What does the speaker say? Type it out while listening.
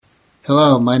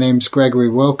Hello, my name's Gregory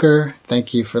Wilker.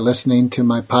 Thank you for listening to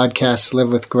my podcast, Live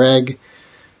with Greg.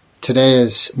 Today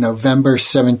is November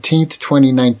 17th,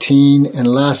 2019, and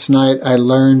last night I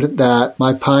learned that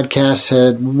my podcast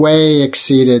had way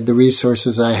exceeded the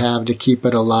resources I have to keep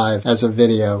it alive as a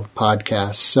video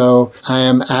podcast. So I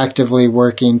am actively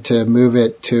working to move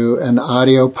it to an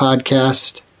audio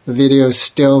podcast. The video is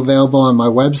still available on my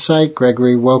website,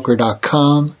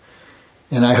 gregorywilker.com,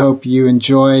 and I hope you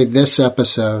enjoy this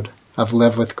episode of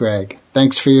Live with Greg.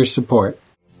 Thanks for your support.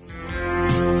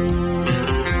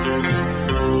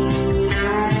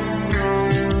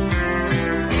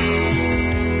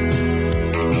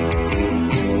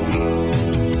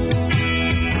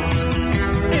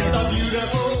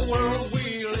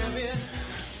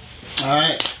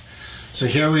 So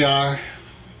here we are,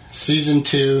 Season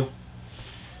 2,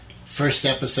 first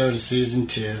episode of Season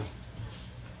 2,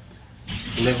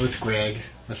 Live with Greg,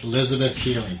 with Elizabeth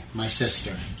Healy, my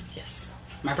sister. Yes,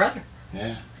 my brother.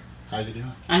 Yeah, how you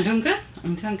doing? I'm doing good.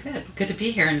 Good to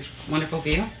be here in this wonderful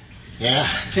view. Yeah.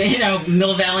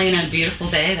 Mill Valley on a beautiful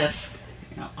day, that's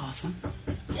awesome.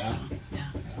 Yeah. So,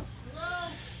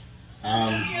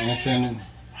 yeah. Anything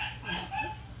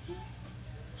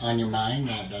on your mind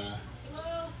that...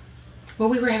 Well,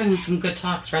 we were having some good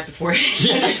talks right before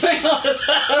doing all this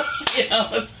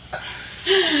stuff.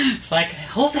 It's like,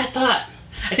 hold that thought.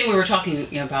 I think we were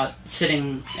talking about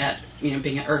sitting at,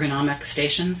 being at ergonomic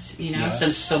stations, Yes.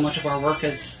 Since so much of our work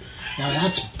is... Now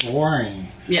that's boring.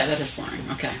 Yeah, that is boring.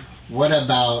 Okay. What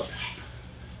about...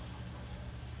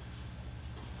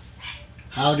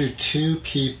 How do two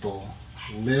people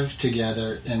live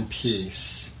together in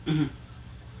peace,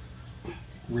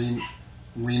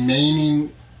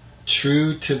 remaining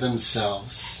true to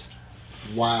themselves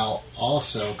while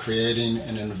also creating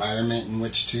an environment in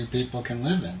which two people can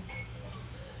live in?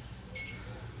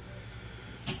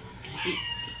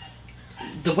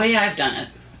 The way I've done it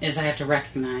is I have to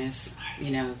recognize,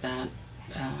 that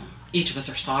each of us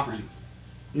are sovereign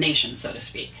nations, so to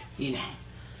speak,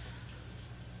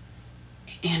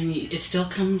 And it still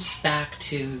comes back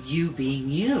to you being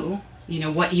you,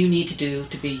 what you need to do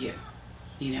to be you,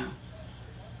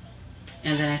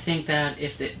 And then I think that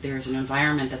if there's an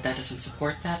environment that doesn't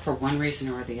support that for one reason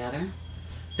or the other,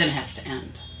 then it has to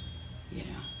end,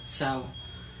 So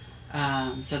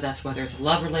that's whether it's a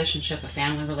love relationship, a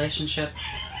family relationship.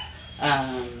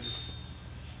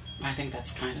 I think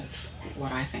that's kind of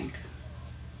what I think,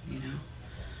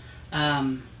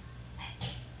 And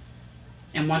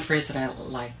one phrase that I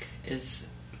like is,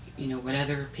 what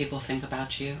other people think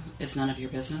about you is none of your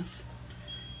business,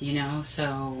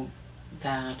 So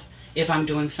that if I'm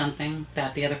doing something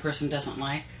that the other person doesn't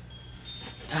like,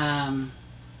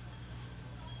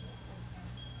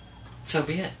 so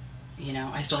be it.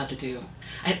 I still have to do.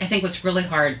 I think what's really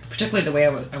hard, particularly the way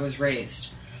I was raised,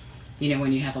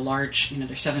 when you have a large,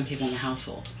 there's 7 people in the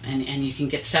household, and you can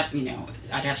get,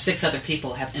 I'd have 6 other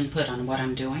people have input on what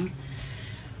I'm doing.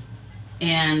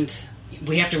 And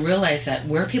we have to realize that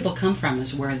where people come from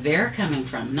is where they're coming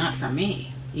from, not from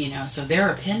me. So their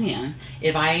opinion,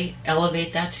 if I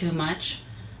elevate that too much,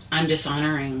 I'm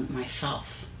dishonoring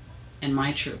myself and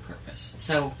my true purpose.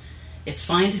 So it's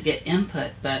fine to get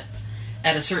input, but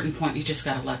at a certain point, you just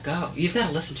got to let go. You've got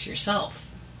to listen to yourself,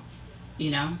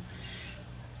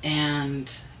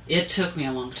 And it took me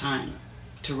a long time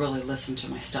to really listen to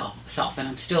myself, and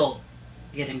I'm still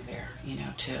getting there,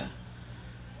 to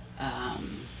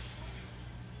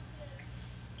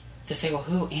say, well,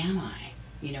 who am I?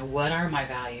 What are my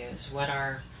values? What do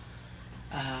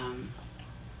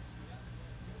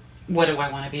I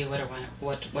want to be? What do I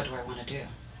want to do?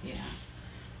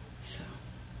 So,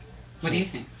 what do you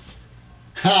think?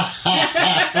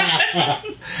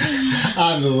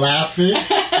 I'm laughing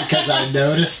because I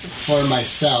noticed for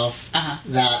myself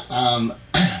that I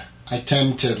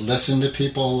tend to listen to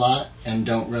people a lot and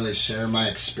don't really share my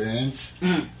experience.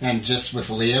 And just with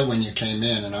Leah, when you came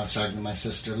in, and I was talking to my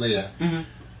sister Leah,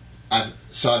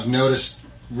 I've noticed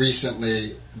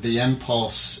recently the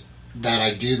impulse that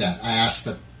I do that. I ask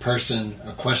the person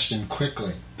a question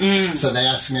quickly. So they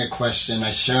ask me a question,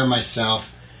 I share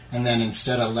myself, and then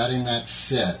instead of letting that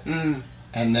sit and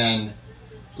then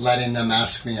letting them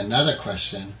ask me another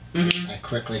question, I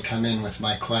quickly come in with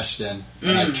my question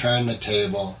and I turn the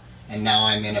table, and now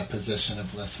I'm in a position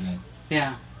of listening.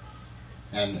 Yeah.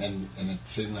 And it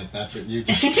seemed like that's what you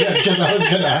just did, because I was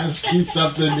going to ask you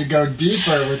something to go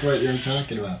deeper with what you were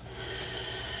talking about.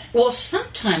 Well,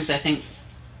 sometimes I think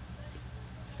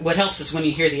what helps is when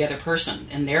you hear the other person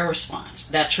and their response.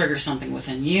 That triggers something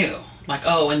within you. Like,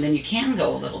 oh, and then you can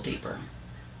go a little deeper.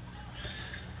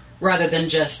 Rather than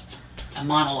just a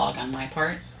monologue on my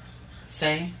part,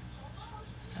 say.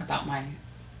 about my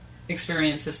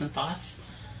experiences and thoughts.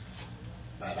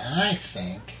 But I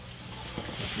think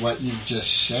with what you've just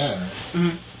shared,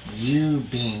 you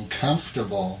being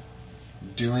comfortable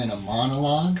doing a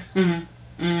monologue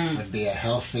would be a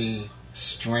healthy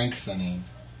strengthening.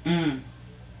 I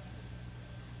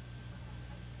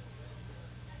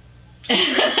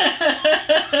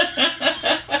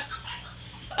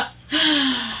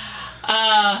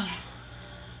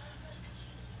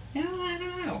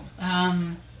don't know.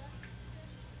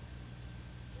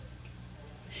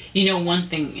 One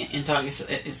thing in talking is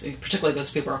particularly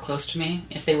those people who are close to me.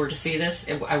 If they were to see this,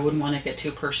 I wouldn't want to get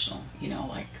too personal.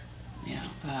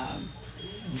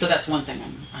 So that's one thing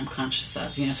I'm conscious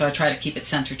of. So I try to keep it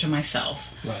centered to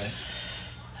myself. Right.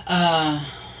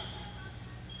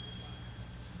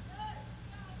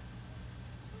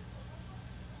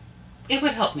 It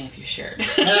would help me if you shared.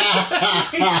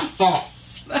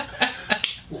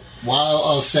 Well,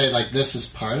 I'll say, this is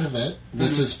part of it.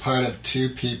 This is part of two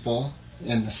people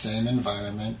in the same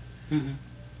environment,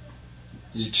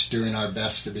 each doing our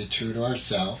best to be true to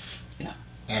ourselves,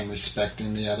 and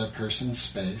respecting the other person's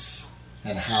space.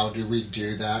 And how do we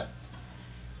do that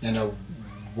in a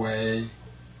way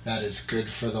that is good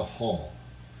for the whole?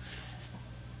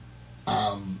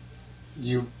 One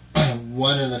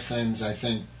of the things I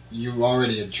think you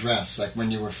already addressed,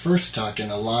 when you were first talking,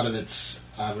 a lot of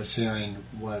I was hearing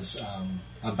was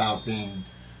about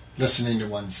listening to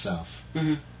oneself.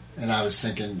 And I was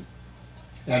thinking,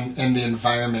 and the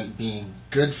environment being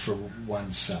good for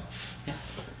oneself.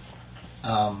 Yes.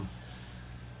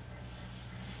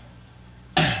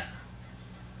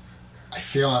 I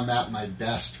feel I'm at my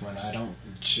best when I don't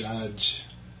judge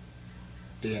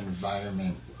the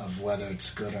environment of whether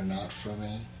it's good or not for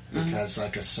me. Because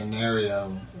a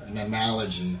scenario, an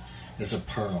analogy, is a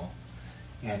pearl.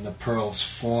 And the pearl's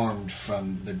formed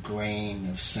from the grain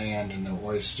of sand in the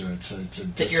oyster. It's a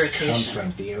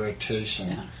discomfort, the irritation.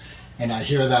 Yeah. And I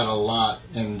hear that a lot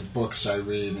in the books I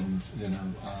read, and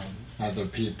other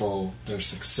people, their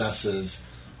successes.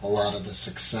 A lot of the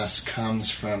success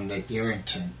comes from the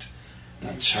irritant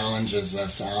that challenges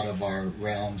us out of our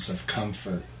realms of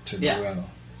comfort to grow.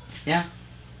 Yeah.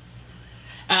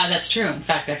 That's true. In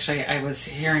fact, actually, I was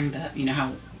hearing that,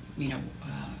 how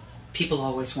people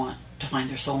always want to find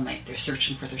their soulmate. They're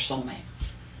searching for their soulmate.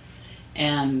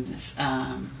 And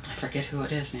I forget who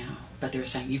it is now, but they were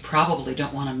saying, you probably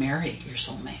don't want to marry your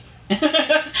soulmate.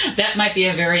 That might be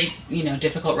a very,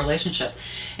 difficult relationship.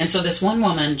 And so this one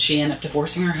woman, she ended up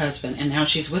divorcing her husband, and now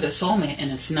she's with a soulmate,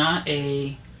 and it's not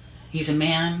he's a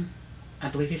man, I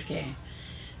believe he's gay.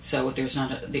 So there's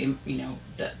not the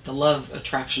love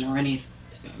attraction or any,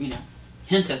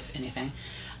 hint of anything.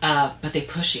 But they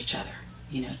push each other,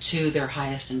 to their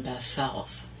highest and best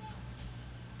selves.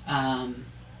 And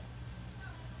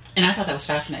I thought that was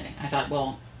fascinating. I thought,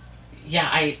 well, yeah,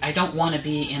 I don't want to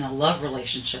be in a love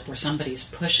relationship where somebody's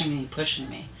pushing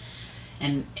me.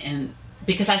 And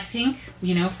because I think,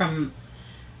 from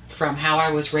how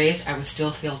I was raised, I would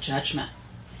still feel judgment.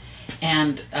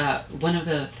 And one of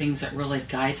the things that really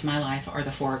guides my life are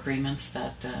the 4 agreements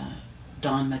that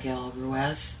Don Miguel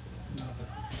Ruiz.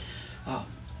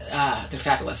 They're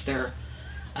fabulous. They're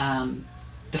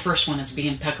the first one is be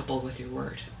impeccable with your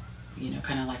word.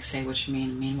 Kind of say what you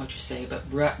mean what you say, but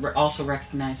also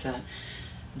recognize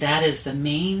that is the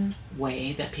main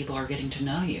way that people are getting to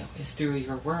know you, is through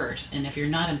your word. And if you're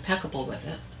not impeccable with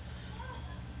it,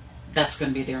 that's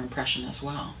going to be their impression as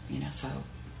well. So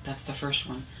that's the first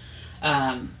one.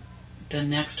 The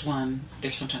next one,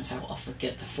 there's sometimes I'll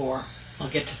forget the 4. I'll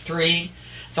get to 3.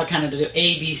 So I kind of do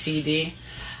A, B, C, D.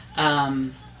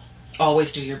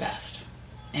 Always do your best.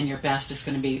 And your best is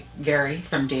going to vary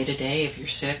from day to day. If you're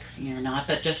sick, you're not.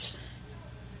 But just,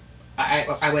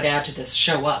 I would add to this,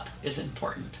 show up is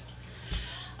important.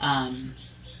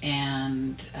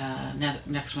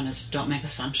 Next one is don't make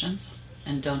assumptions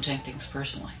and don't take things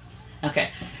personally.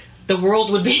 Okay. The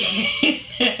world would be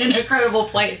an incredible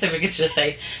place if we could just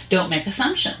say, don't make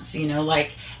assumptions.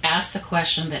 Ask the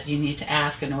question that you need to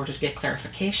ask in order to get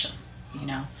clarification,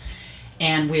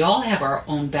 And we all have our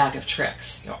own bag of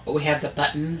tricks. We have the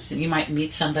buttons, and you might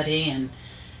meet somebody, and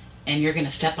you're going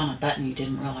to step on a button you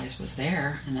didn't realize was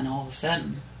there, and then all of a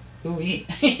sudden, ooh-wee,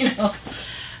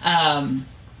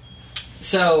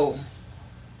 So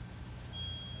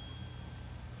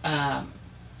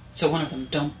one of them,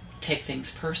 don't take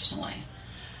things personally.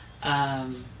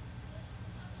 I've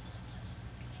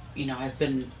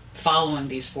been following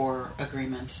these 4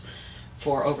 agreements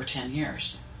for over 10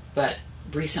 years, but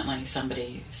recently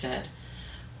somebody said,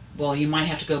 well, you might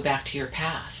have to go back to your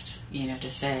past,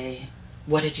 to say,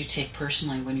 what did you take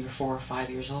personally when you were 4 or 5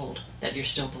 years old that you're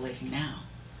still believing now?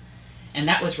 And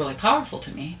that was really powerful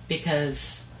to me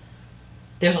because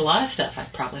there's a lot of stuff I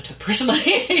probably took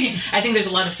personally. I think there's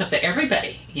a lot of stuff that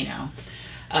everybody,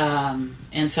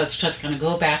 and so it's just going to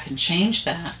go back and change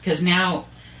that, because now,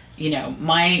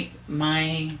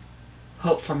 my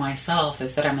hope for myself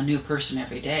is that I'm a new person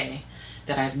every day,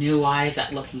 that I have new eyes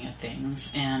at looking at things,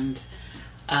 and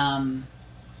I'm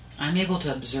able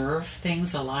to observe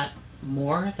things a lot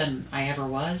more than I ever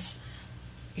was.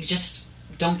 You just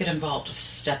don't get involved.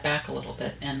 Just step back a little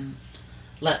bit and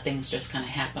let things just kind of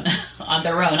happen on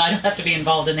their own. I don't have to be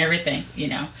involved in everything,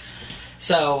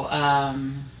 So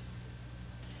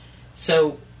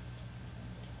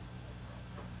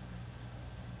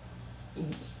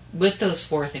with those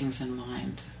 4 things in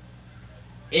mind,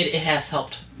 it has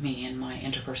helped me in my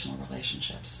interpersonal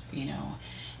relationships,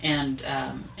 and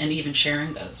even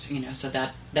sharing those, so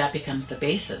that becomes the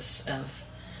basis of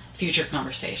future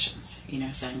conversations,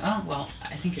 saying, oh, well,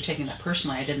 I think you're taking that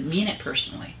personally. I didn't mean it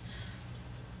personally.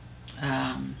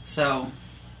 So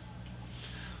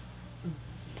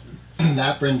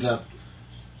that brings up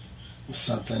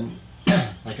something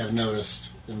like I've noticed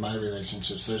in my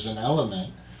relationships. There's an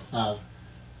element of,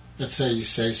 let's say you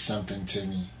say something to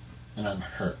me and I'm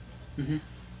hurt. Mm-hmm.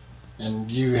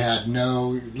 And you had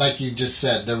like you just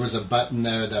said, there was a button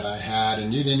there that I had,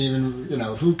 and you didn't even,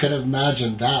 who could have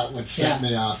imagined that would set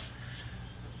me off?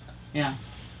 Yeah.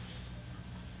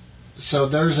 So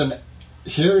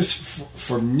here's,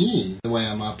 for me, the way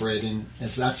I'm operating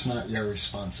is that's not your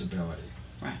responsibility.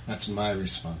 Right. That's my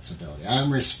responsibility.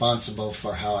 I'm responsible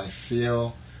for how I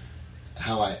feel,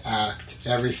 how I act,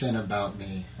 everything about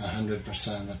me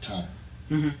 100% of the time.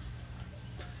 Mm-hmm.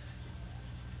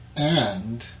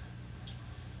 And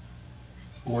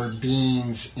we're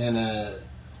beings it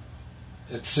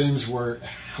seems we're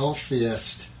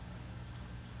healthiest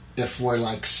if we're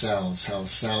like cells, how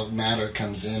cell matter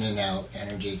comes in and out,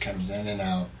 energy comes in and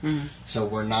out. Mm-hmm. So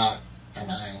we're not an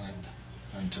island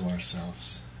unto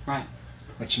ourselves. Right.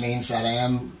 Which means that I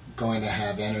am going to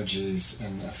have energies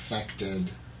and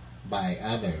affected by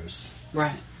others.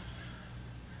 Right.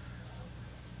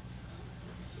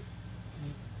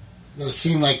 Those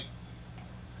seem like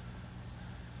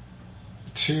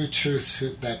 2 truths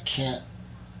that can't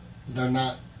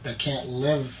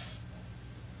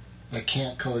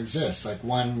coexist. Like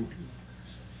one,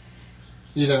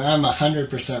 either I'm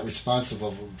 100%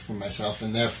 responsible for myself,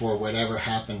 and therefore whatever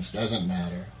happens doesn't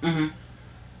matter. Mm-hmm.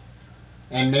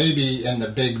 And maybe in the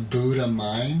big Buddha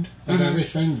mind of mm-hmm.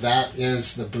 everything, that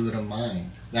is the Buddha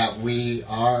mind. That we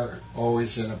are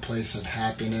always in a place of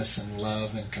happiness and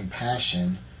love and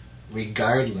compassion,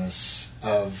 regardless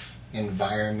of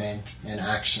environment and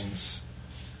actions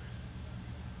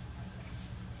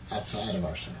outside of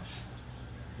ourselves.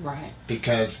 Right.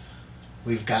 Because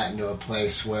we've gotten to a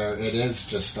place where it is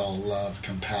just all love,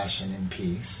 compassion, and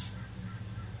peace.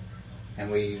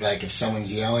 And if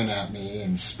someone's yelling at me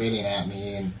and spitting at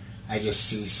me, and I just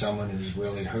see someone who's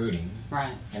really hurting.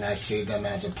 Right. And I see them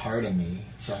as a part of me.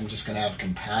 So I'm just going to have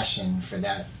compassion for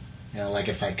that. Like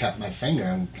if I cut my finger,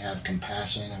 I have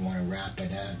compassion. I want to wrap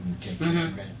it up and take mm-hmm. care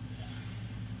of it.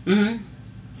 Mm-hmm.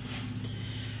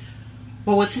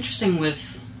 Well, what's interesting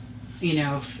with,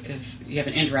 if you have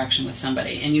an interaction with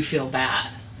somebody and you feel bad,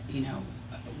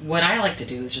 what I like to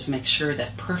do is just make sure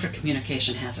that perfect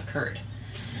communication has occurred.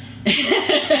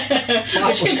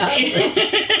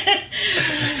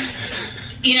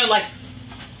 Like,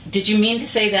 did you mean to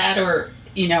say that? Or,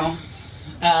 it'll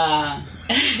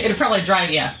probably drive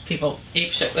people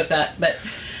apeshit with that. But,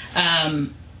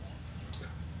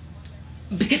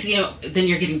 because, then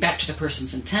you're getting back to the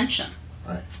person's intention.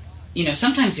 Right.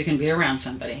 Sometimes you can be around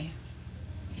somebody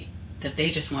that they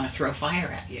just want to throw fire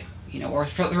at you, or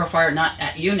throw fire not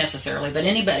at you necessarily, but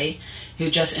anybody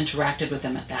who just interacted with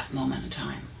them at that moment in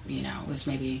time. It was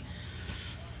maybe,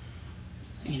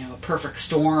 a perfect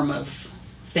storm of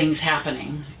things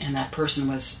happening, and that person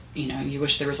was, you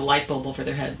wish there was a light bulb over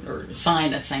their head or a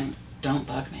sign that's saying, don't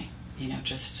bug me,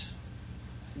 just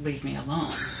leave me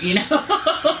alone,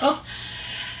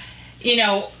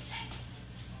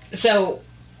 So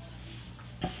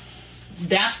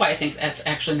that's why I think that's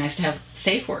actually nice to have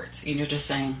safe words, just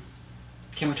saying,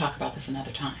 can we talk about this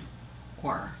another time?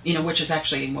 Or, which is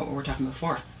actually what we were talking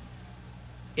before.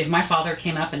 If my father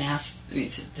came up and asked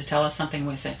to tell us something,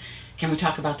 we said, can we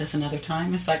talk about this another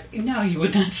time? It's like, no, you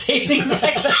would not say things like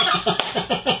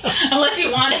that. Unless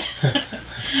you wanted,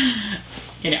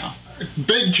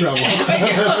 Big trouble.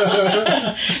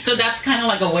 So that's kind of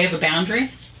like a way of a boundary.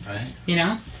 Right.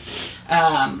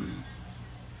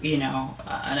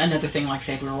 Another thing, like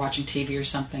say if we were watching TV or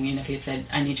something, and if he had said,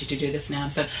 I need you to do this now,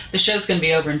 so the show's going to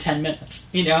be over in 10 minutes,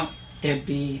 there'd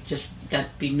be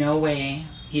no way.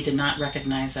 He did not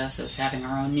recognize us as having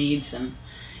our own needs, and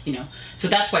so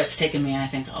that's why it's taken me, I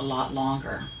think, a lot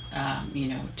longer,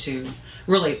 to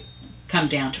really come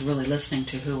down to really listening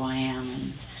to who I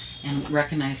am and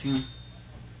recognizing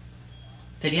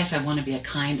that yes, I want to be a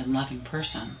kind and loving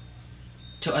person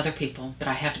to other people, but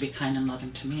I have to be kind and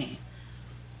loving to me.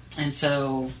 And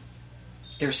so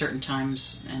there are certain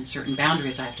times and certain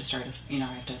boundaries I have to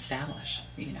establish,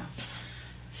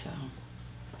 So.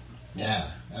 Yeah,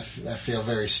 I feel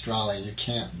very strongly you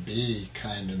can't be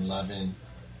kind and loving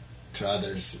to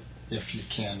others if you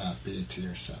cannot be to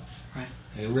yourself. Right.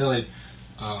 It really,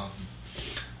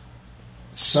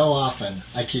 so often,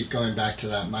 I keep going back to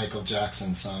that Michael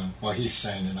Jackson song. Well, he's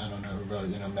saying it, I don't know who wrote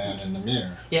it, Man in the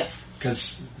Mirror. Yes.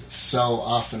 Because so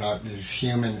often these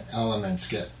human elements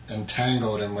get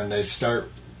entangled, and when they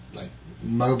start, like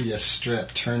Mobius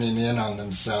strip, turning in on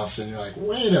themselves, and you're like,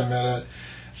 wait a minute,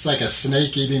 it's like a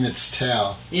snake eating its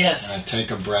tail. Yes. And I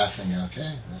take a breath and go,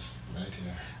 okay, that's right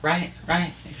here. Right,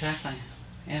 exactly.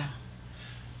 Yeah.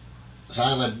 So I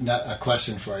have a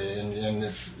question for you, and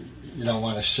if you don't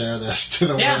want to share this to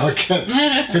the world,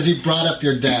 because you brought up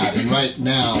your dad, and right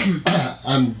now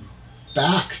I'm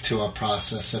back to a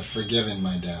process of forgiving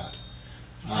my dad.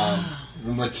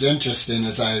 And what's interesting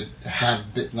is like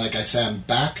I said, I'm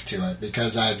back to it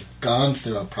because I've gone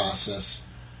through a process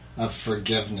of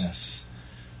forgiveness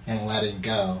and letting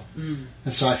go. And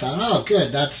so I thought, oh,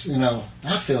 good, that's,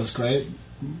 that feels great.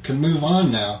 Can move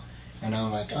on now. And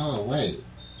I'm like, oh, wait,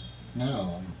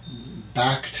 no, I'm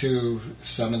back to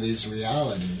some of these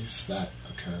realities that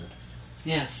occurred.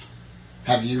 Yes.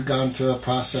 Have you gone through a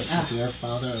process with your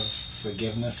father of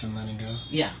forgiveness and letting go?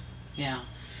 Yeah.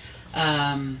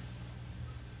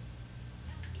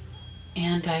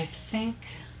 And I think,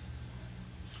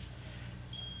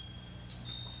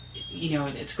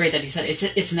 it's great that you said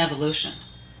it's an evolution,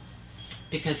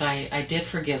 because I did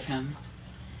forgive him,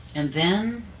 and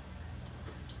then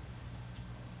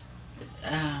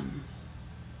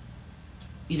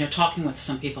talking with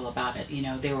some people about it,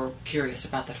 they were curious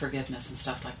about the forgiveness and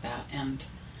stuff like that, and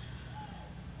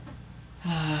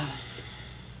I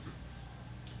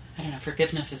don't know,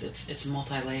 forgiveness is it's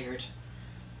multi-layered.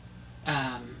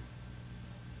 Well,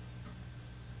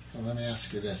 let me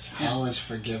ask you this. How is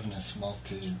forgiveness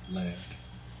multi-layered?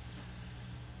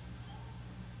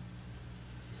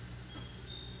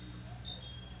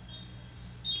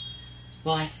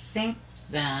 Well, I think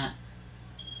that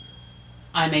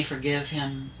I may forgive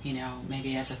him,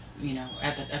 maybe as at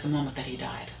the moment that he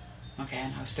died, okay,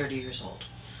 and I was 30 years old.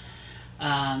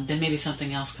 Then maybe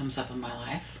something else comes up in my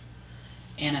life,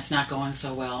 and it's not going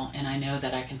so well, and I know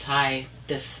that I can tie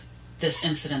this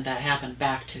incident that happened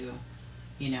back to,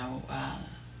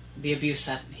 the abuse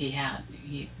that he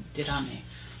did on me,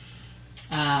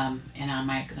 and I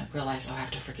might realize I have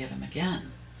to forgive him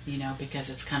again, because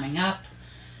it's coming up.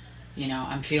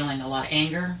 I'm feeling a lot of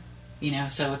anger,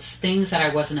 so it's things that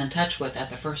I wasn't in touch with at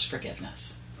the first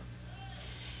forgiveness.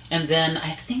 And then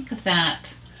I think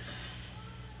that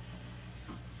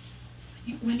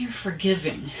when you're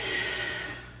forgiving,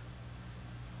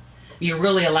 you're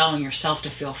really allowing yourself to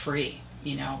feel free,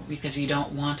 because you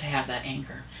don't want to have that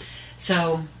anger.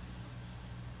 So,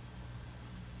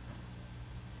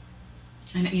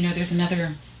 and there's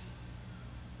another,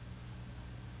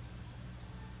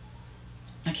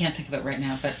 I can't think of it right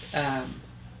now, but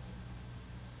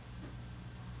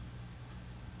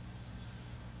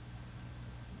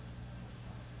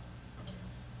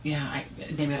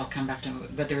maybe it'll come back to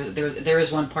it. But there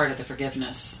is one part of the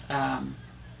forgiveness,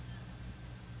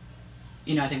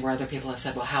 I think where other people have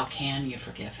said, well, how can you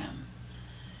forgive him?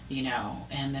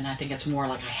 And then I think it's more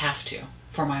like I have to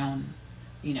for my own,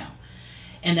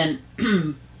 and then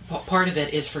part of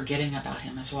it is forgetting about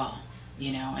him as well,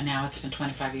 and now it's been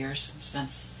 25 years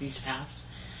since he's passed,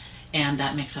 and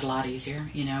that makes it a lot easier,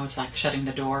 it's like shutting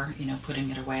the door, putting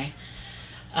it away.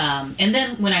 And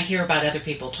then when I hear about other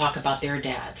people talk about their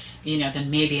dads,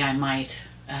 then maybe I might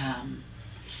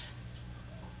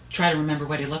try to remember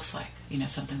what he looks like,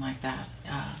 something like that.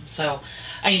 So,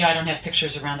 I don't have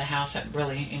pictures around the house that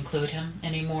really include him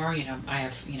anymore. I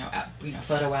have,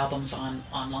 photo albums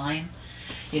online,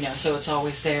 so it's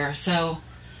always there. So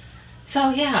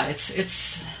yeah,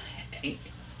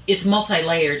 it's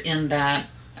multi-layered in that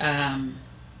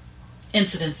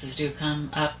incidences do come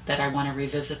up that I want to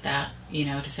revisit that,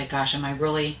 to say, gosh, am I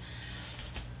really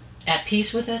at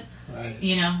peace with it? Right.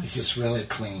 Is this really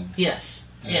clean? Yes.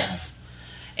 Yeah. Yes.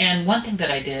 And one thing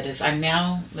that I did is I'm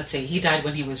now, let's say he died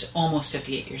when he was almost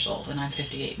 58 years old, and I'm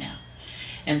 58 now.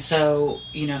 And so,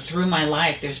 through my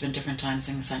life, there's been different times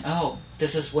things like, oh,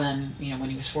 this is when, when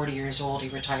he was 40 years old, he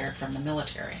retired from the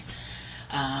military.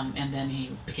 And then he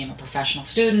became a professional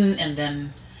student, and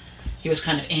then he was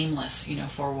kind of aimless,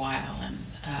 for a while. And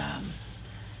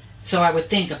so I would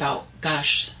think about,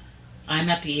 gosh, I'm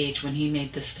at the age when he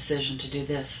made this decision to do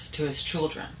this to his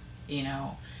children,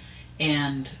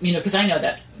 and, because I know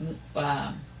that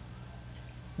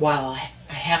while I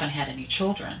haven't had any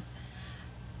children,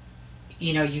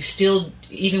 you still,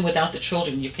 even without the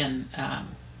children, you can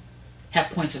have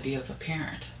points of view of a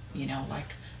parent,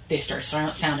 like they start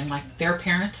sounding like their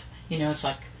parent, it's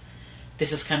like,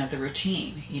 this is kind of the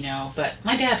routine, but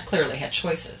my dad clearly had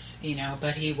choices,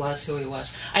 but he was who he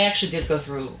was. I actually did go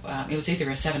through, it was either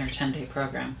a 7 or 10 day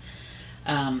program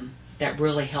that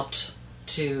really helped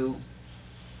to,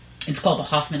 it's called the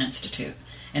Hoffman Institute,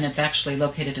 and it's actually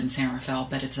located in San Rafael,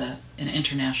 but it's an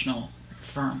international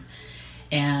firm.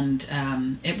 And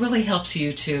it really helps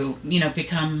you to,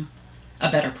 become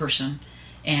a better person.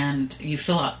 And you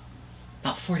fill out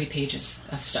about 40 pages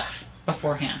of stuff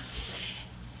beforehand,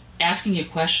 asking you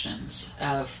questions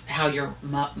of how your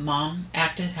mom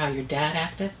acted, how your dad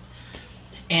acted.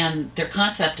 And their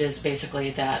concept is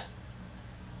basically that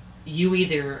you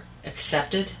either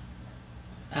adopted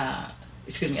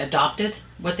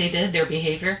what they did, their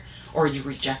behavior, or you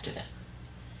rejected it.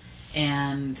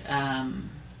 And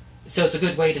so it's a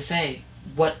good way to say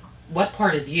what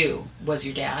part of you was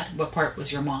your dad, what part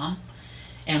was your mom,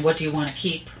 and what do you want to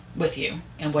keep with you,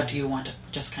 and what do you want to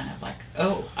just kind of like,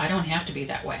 oh, I don't have to be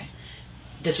that way.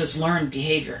 This is learned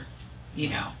behavior,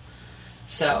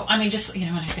 So, I mean, just, when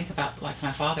I think about, like,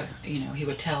 my father, he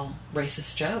would tell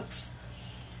racist jokes.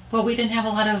 Well, we didn't have a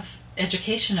lot of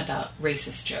education about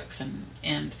racist jokes,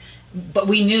 but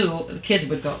we knew the kids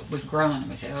would groan and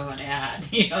would say, oh, Dad,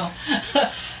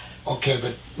 Okay,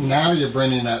 but now you're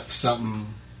bringing up something,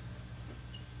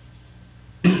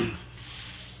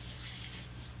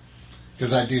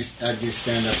 because I do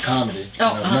stand-up comedy.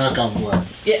 Knock on wood.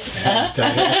 Yeah.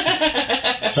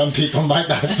 Some people might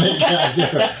not think I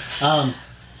do.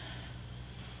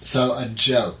 So a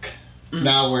joke. Mm-hmm.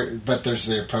 Now but there's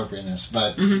the appropriateness.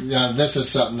 But this is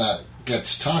something that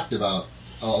gets talked about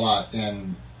a lot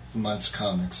in amongst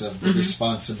comics, of the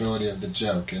responsibility of the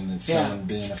joke and someone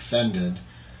being offended.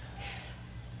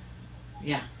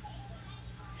 Yeah.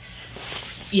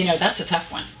 That's a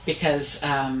tough one, because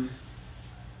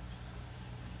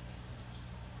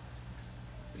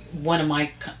one of my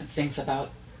things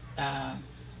about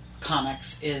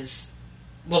comics is,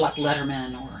 well, like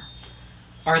Letterman, or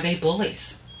are they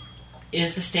bullies?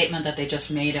 Is the statement that they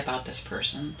just made about this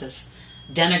person, this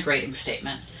denigrating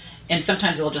statement, and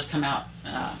sometimes it'll just come out,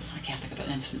 I can't think of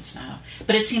an instance now,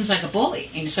 but it seems like a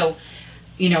bully. So,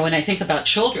 when I think about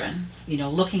children,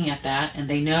 looking at that, and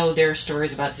they know their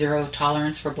stories about zero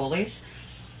tolerance for bullies,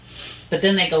 but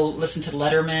then they go listen to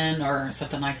Letterman or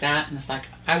something like that, and it's like,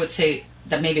 I would say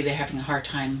that maybe they're having a hard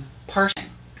time parsing,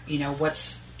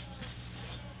 what's...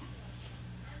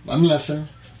 I'm listening.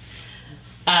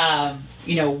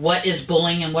 What is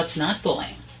bullying and what's not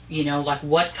bullying. Like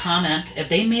what comment, if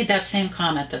they made that same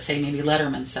comment that, say, maybe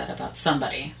Letterman said about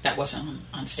somebody that wasn't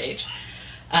on stage,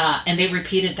 and they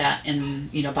repeated that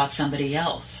in, about somebody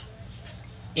else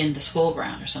in the school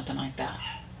ground or something like that,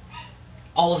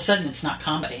 all of a sudden it's not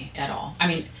comedy at all. I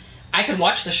mean, I could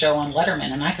watch the show on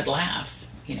Letterman and I could laugh,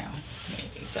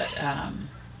 maybe, but...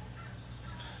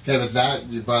 Okay, but that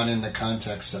you brought in the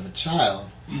context of a child,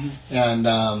 and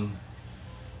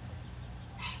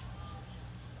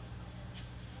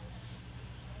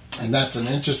that's an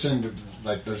interesting,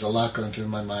 like, there's a lot going through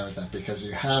my mind with that, because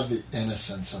you have the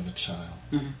innocence of a child,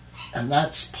 and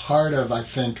that's part of, I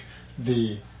think,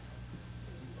 the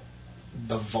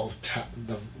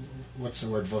what's the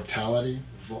word, volatility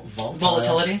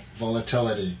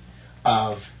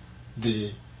of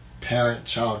the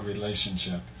parent-child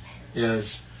relationship.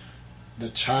 Is the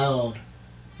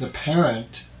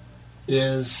parent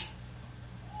is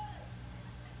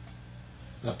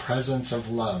the presence of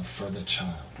love for the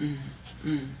child.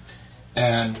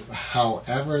 And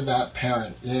however that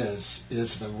parent is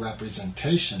the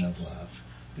representation of love,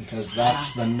 because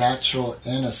that's the natural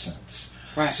innocence.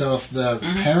 Right. So if the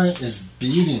parent is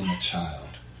beating the child,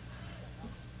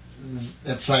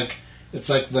 it's like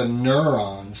the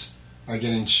neurons are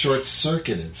getting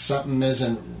short-circuited. Something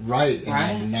isn't right in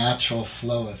the natural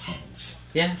flow of things.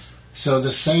 Yes. So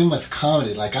the same with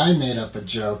comedy. Like, I made up a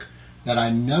joke that I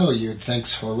know you'd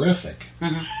think's horrific.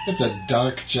 It's a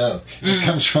dark joke. It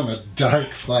comes from a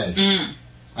dark place.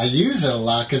 I use it a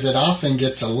lot because it often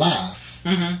gets a laugh.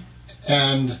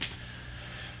 And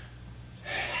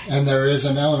there is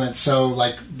an element. So,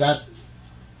 like, that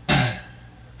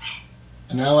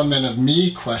an element of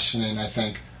me questioning, I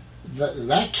think,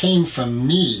 that came from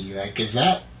me. Like, is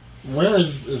that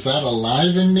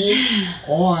alive in me?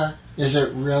 Or is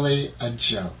it really a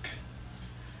joke?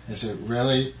 Is it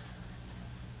really,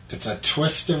 it's a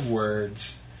twist of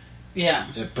words. Yeah.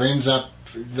 It brings up,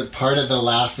 the part of the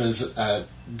laugh is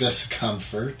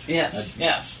discomfort. Yes,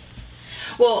 yes.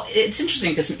 Well, it's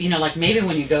interesting because, like maybe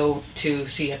when you go to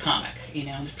see a comic,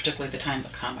 particularly the time of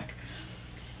a comic,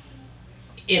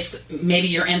 it's maybe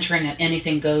you're entering an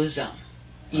anything goes zone,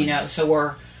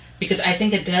 so because I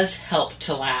think it does help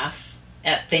to laugh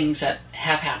at things that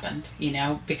have happened,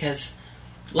 because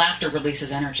laughter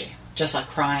releases energy, just like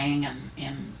crying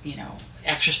and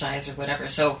exercise or whatever.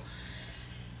 So,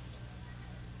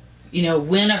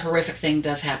 when a horrific thing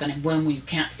does happen and when we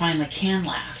finally can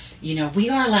laugh, we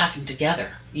are laughing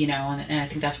together, and I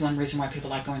think that's one reason why people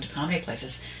like going to comedy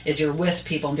places, is you're with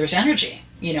people and there's energy,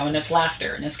 and it's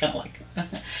laughter, and it's kind of like,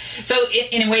 so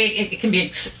in a way it can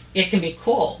be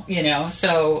cool,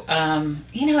 so,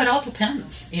 it all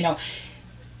depends,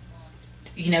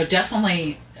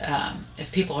 definitely,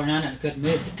 if people are not in a good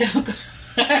mood, don't go.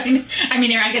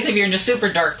 I guess if you're in a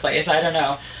super dark place, I don't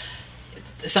know,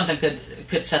 something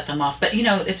could set them off. But,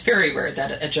 it's very rare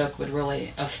that a joke would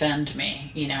really offend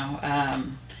me,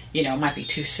 it might be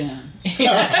too soon.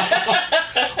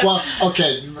 Well,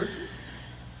 okay.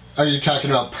 Are you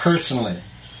talking about personally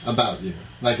about you?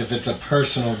 Like if it's a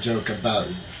personal joke about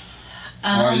you? Or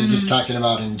are you just talking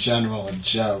about in general a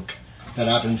joke that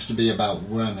happens to be about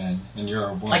women and you're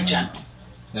a woman? Like general.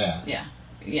 Yeah.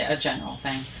 Yeah, a general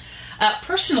thing.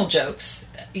 Personal jokes,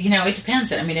 it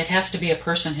depends. It has to be a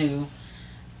person who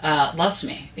loves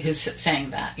me who's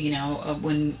saying that,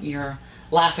 when you're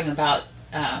laughing about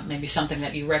maybe something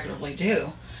that you regularly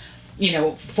do.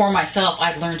 For myself,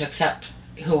 I've learned to accept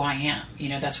who I am.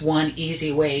 That's one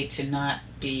easy way to not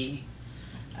be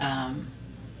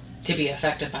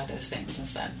affected by those things.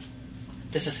 Instead,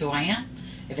 this is who I am.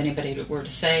 If anybody were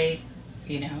to say,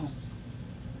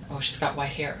 oh, she's got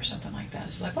white hair or something like that,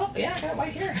 it's like, well, yeah, I got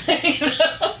white hair.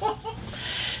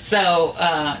 So,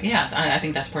 I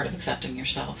think that's part of accepting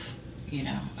yourself,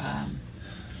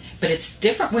 but it's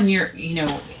different when you're,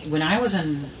 when I was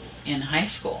in high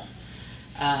school,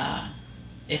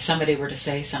 if somebody were to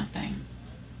say something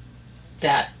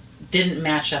that didn't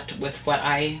match up with what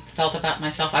I felt about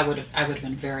myself, I would have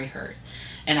been very hurt,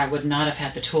 and I would not have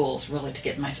had the tools really to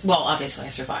get well, obviously I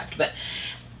survived, but,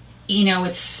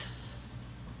 it's,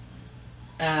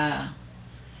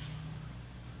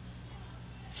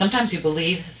 sometimes you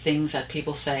believe things that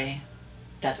people say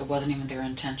that it wasn't even their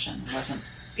intention. Wasn't,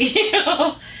 isn't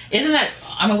that, isn't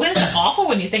that awful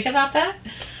when you think about that?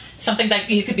 Something that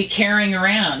you could be carrying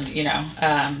around,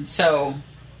 so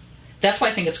that's why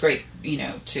I think it's great,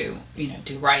 to,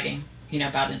 do writing,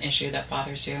 about an issue that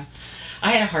bothers you.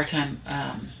 I had a hard time,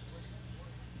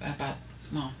 about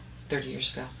 30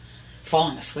 years ago,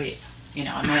 falling asleep.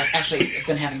 I'm actually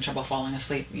been having trouble falling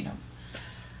asleep,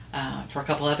 for a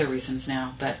couple other reasons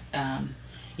now, but I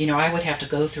would have to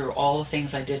go through all the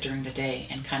things I did during the day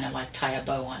and kind of like tie a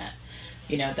bow on it,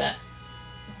 that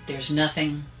there's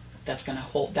nothing that's going to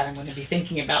hold that I'm going to be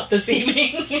thinking about this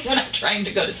evening when I'm trying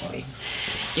to go to sleep,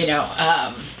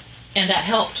 and that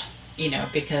helped,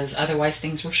 because otherwise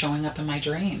things were showing up in my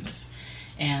dreams,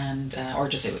 and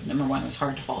number one, it was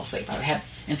hard to fall asleep. I had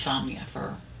insomnia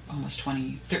for almost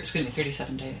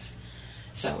 37 days.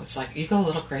 So it's like, you go a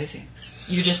little crazy.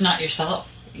 You're just not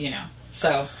yourself,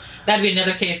 So that'd be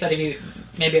another case that if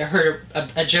maybe I heard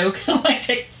a joke, it might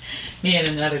take me in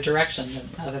another direction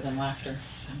other than laughter.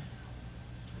 So.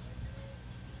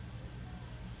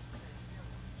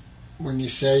 When you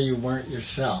say you weren't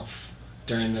yourself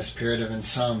during this period of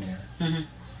insomnia, mm-hmm.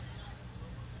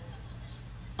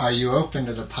 Are you open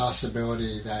to the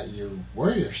possibility that you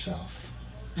were yourself?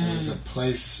 There's a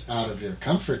place out of your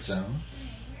comfort zone.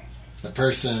 The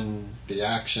person, the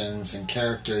actions and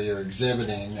character you're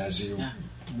exhibiting as you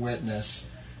witness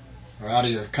are out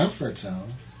of your comfort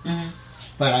zone. Mm-hmm.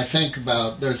 But I think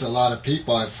there's a lot of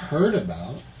people I've heard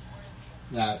about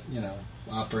that,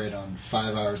 operate on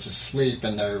 5 hours of sleep,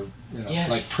 and they're,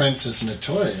 like Prince is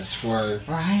notorious for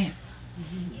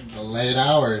the late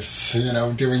hours,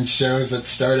 doing shows that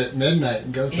start at midnight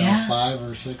and go till 5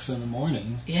 or 6 in the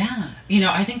morning. Yeah.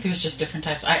 I think there's just different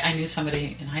types. I knew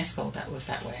somebody in high school that was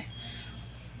that way.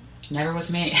 Never was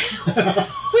me.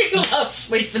 We love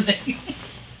sleep in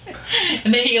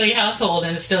the Healy household,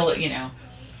 and it's still,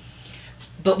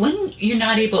 But when you're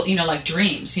not able, like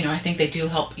dreams, I think they do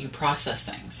help you process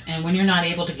things. And when you're not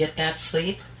able to get that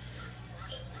sleep,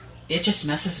 it just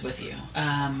messes with you.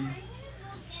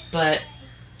 But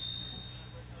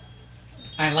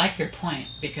I like your point,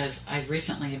 because I've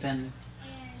recently been,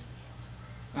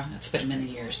 well, it's been many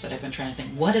years that I've been trying to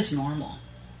think, what is normal?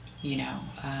 You know,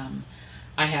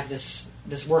 I have this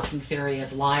working theory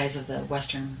of lies of the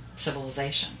Western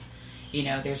civilization. You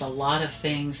know, there's a lot of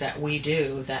things that we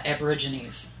do that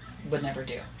Aborigines would never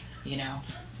do, you know,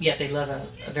 yet they live a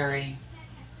very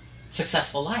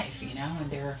successful life, you know,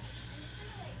 and they're,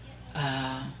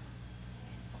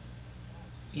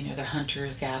 you know, they're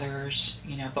hunters, gatherers,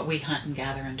 you know, but we hunt and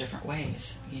gather in different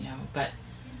ways, you know, but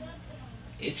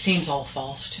it seems all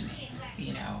false to me,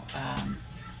 you know.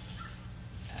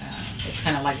 It's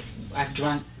kind of like I've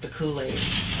drunk the Kool-Aid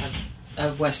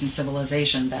of Western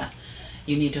civilization, that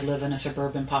you need to live in a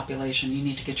suburban population, you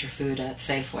need to get your food at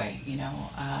Safeway, you know,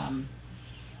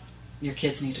 your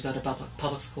kids need to go to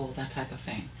public school, that type of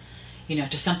thing. You know,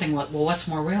 to something, well, what's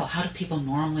more real? How do people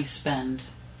normally spend,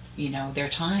 you know, their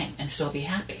time and still be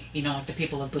happy? You know, like the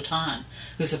people of Bhutan,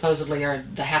 who supposedly are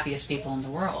the happiest people in the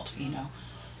world, you know.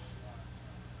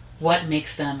 What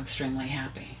makes them extremely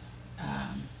happy?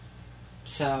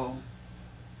 So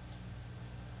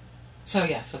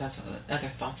that's other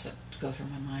thoughts that go through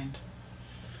my mind.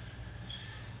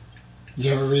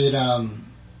 You ever read, I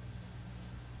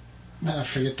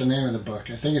forget the name of the book.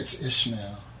 I think it's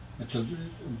Ishmael. It's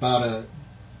about a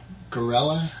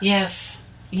gorilla. Yes.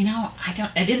 You know,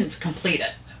 I didn't complete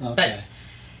it. Okay. But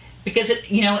because it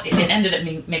ended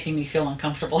up making me feel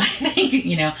uncomfortable. I think,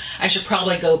 you know, I should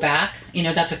probably go back. You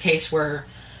know, that's a case where,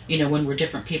 you know, when we're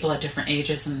different people at different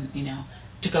ages, and, you know,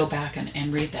 to go back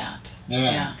and read that.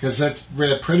 Yeah, because that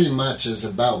pretty much is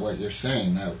about what you're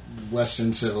saying, that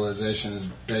Western civilization is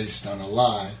based on a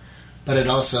lie, but it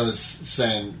also is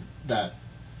saying that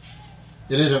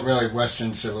it isn't really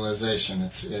Western civilization.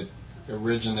 It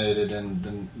originated in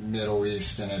the Middle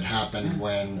East, and it happened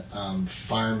when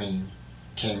farming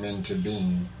came into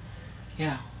being.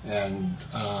 Yeah. And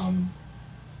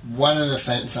one of the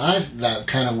things that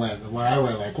kind of went, where I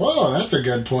went like, whoa, that's a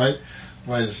good point,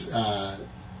 was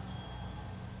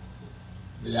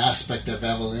the aspect of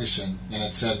evolution. And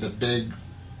it said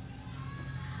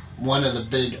one of the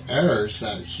big errors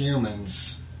that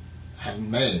humans have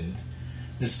made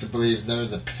is to believe they're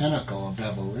the pinnacle of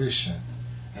evolution,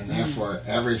 and therefore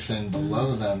everything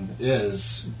below them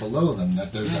is below them,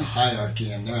 that there's a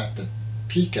hierarchy and they're at the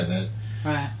peak of it,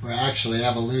 right, where actually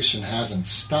evolution hasn't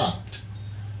stopped.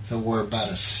 So we're about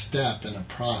a step in a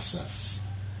process.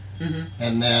 Mm-hmm.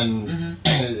 And then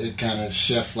it kind of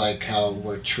shifts, like how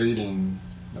we're treating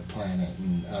the planet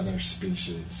and other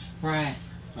species. Right.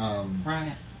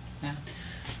 Right. Yeah.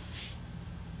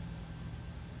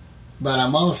 But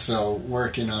I'm also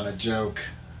working on a joke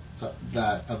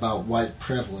about white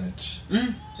privilege.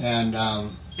 And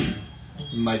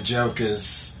my joke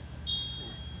is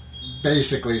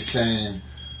basically saying,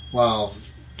 well,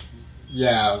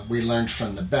 yeah, we learned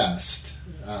from the best.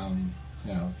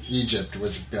 You know, Egypt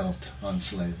was built on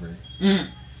slavery.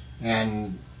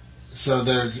 And so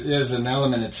there is an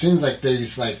element, it seems like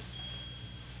these like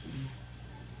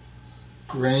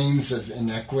grains of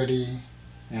inequity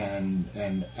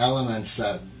and elements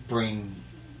that bring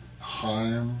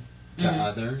harm to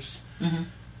others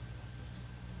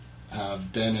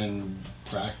have been in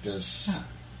practice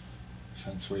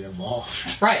since we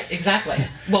evolved. Right, exactly.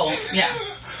 Well, yeah.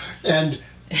 And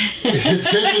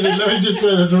it's interesting, let me just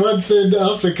say this one thing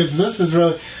also, because this is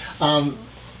really...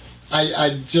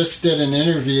 I just did an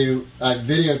interview, I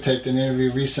videotaped an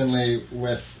interview recently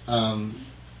with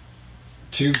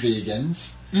two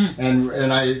vegans,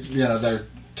 and I, you know, they're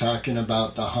talking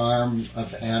about the harm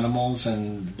of animals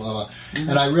and blah blah,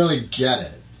 and I really get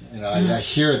it. You know, I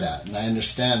hear that and I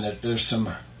understand that there's some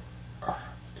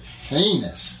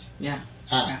heinous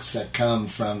acts that come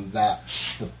from the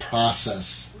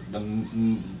process, the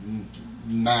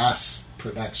mass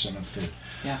production of food.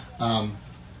 Yeah.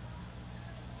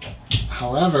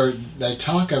 However, they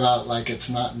talk about like it's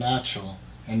not natural.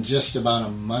 And just about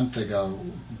a month ago,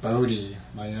 Bodhi,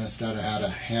 my youngest daughter, had a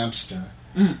hamster.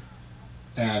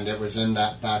 And it was in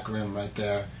that back room right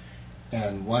there.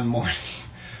 And one morning,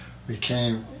 we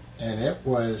came, and it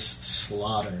was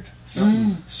slaughtered.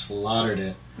 Something slaughtered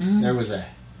it. There was a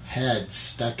head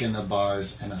stuck in the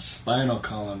bars and a spinal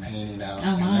column hanging out.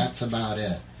 And that's about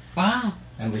it. Wow.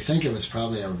 And we think it was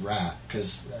probably a rat,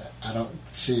 because I don't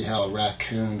see how a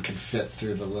raccoon could fit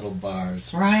through the little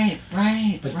bars. Right.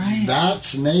 But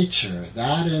that's nature.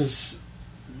 That is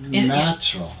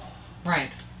natural.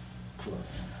 Right.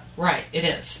 Right, it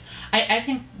is. I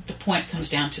think the point comes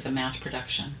down to the mass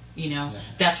production. You know,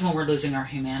 that's when we're losing our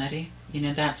humanity. You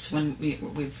know, that's when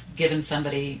we've given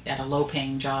somebody at a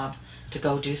low-paying job to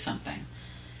go do something.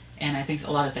 And I think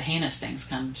a lot of the heinous things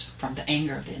comes from the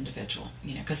anger of the individual,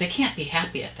 because they can't be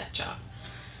happy at that job.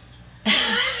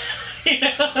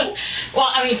 Well,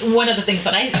 I mean, one of the things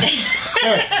that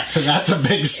that's a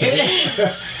big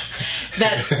statement.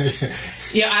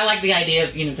 I like the idea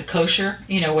of, the kosher,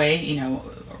 way,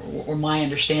 or my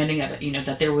understanding of it,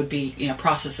 that there would be,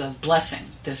 process of blessing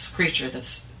this creature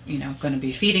that's, going to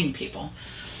be feeding people.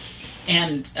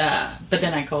 And, but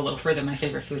then I go a little further. My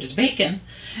favorite food is bacon.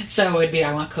 So it would be,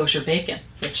 I want kosher bacon,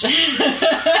 which...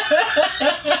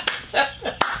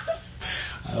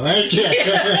 I like it.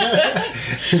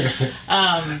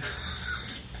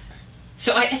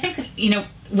 So I think that,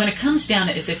 when it comes down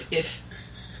to is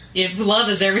if love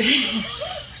is everything,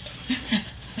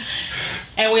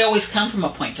 and we always come from a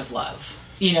point of love,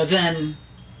 then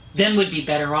we'd be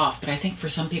better off. But I think for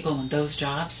some people in those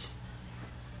jobs,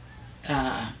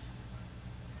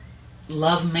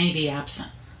 love may be absent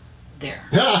there.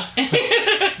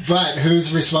 But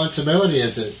whose responsibility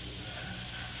is it?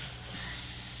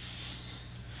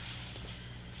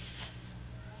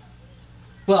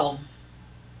 Well,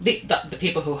 the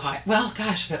people who hire... Well,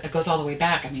 gosh, it goes all the way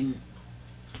back. I mean...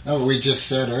 Oh, we just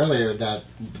said earlier that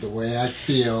the way I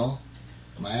feel,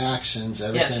 my actions,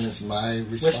 everything is my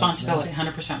responsibility.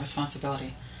 100%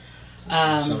 responsibility.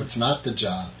 So it's not the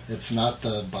job. It's not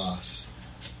the boss.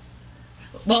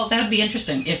 Well, that would be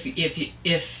interesting.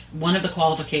 If one of the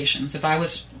qualifications, if I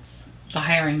was the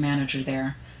hiring manager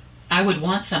there, I would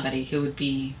want somebody who would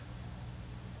be...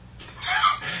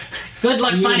 Good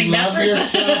luck finding that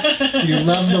person. Yourself? Do you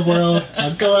love the world?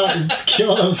 I'll go out and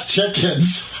kill those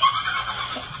chickens.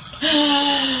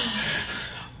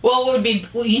 Well, it would be...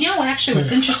 Well, actually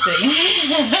what's interesting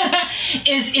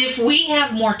is if we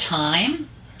have more time,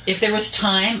 if there was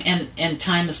time, and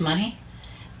time is money,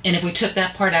 and if we took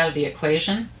that part out of the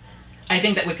equation, I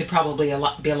think that we could probably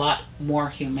be a lot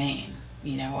more humane,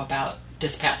 about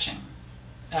dispatching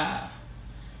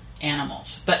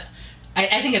animals. But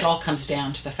I think it all comes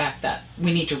down to the fact that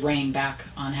we need to rein back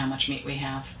on how much meat we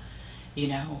have.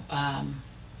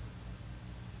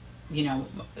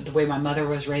 The way my mother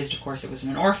was raised, of course, it was in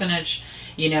an orphanage.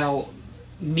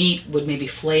 Meat would maybe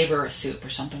flavor a soup or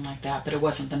something like that, but it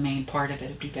wasn't the main part of it. It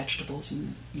would be vegetables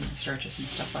and starches and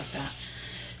stuff like that.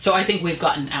 So I think we've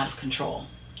gotten out of control.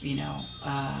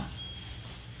 I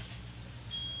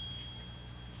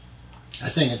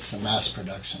think it's the mass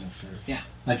production of food. Yeah.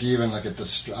 Like you even look at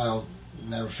I'll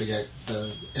never forget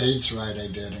the AIDS ride I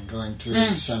did and going through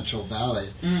the Central Valley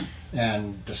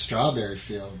and the strawberry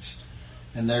fields.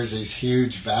 And there's these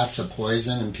huge vats of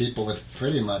poison and people with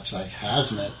pretty much like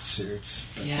hazmat suits.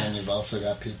 But then you've also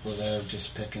got people there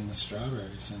just picking the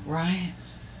strawberries. And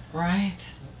right.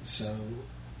 So,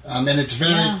 and it's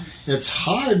it's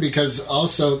hard because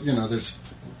also, there's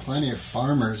plenty of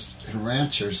farmers and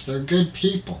ranchers. They're good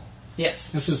people. Yes.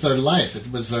 This is their life.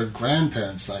 It was their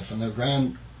grandparents' life and their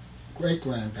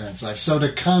great-grandparents' life. So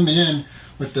to come in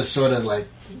with this sort of like,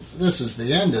 this is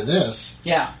the end of this.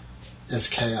 Yeah. Is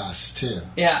chaos too.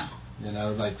 Yeah.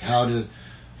 Like how do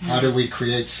we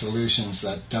create solutions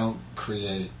that don't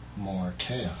create more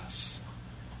chaos?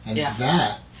 And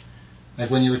that, like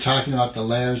when you were talking about the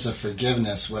layers of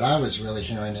forgiveness, what I was really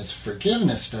hearing is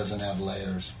forgiveness doesn't have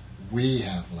layers. We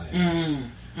have layers.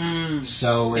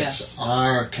 So it's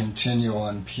our continual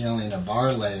unpeeling of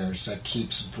our layers that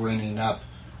keeps bringing up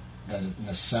the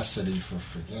necessity for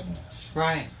forgiveness.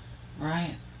 Right.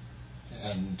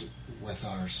 And with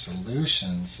our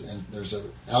solutions, and there's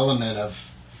an element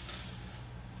of,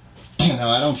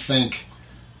 I don't think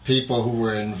people who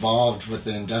were involved with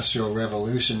the Industrial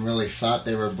Revolution really thought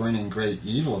they were bringing great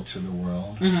evil to the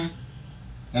world. Mm-hmm.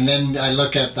 And then I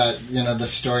look at that, the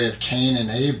story of Cain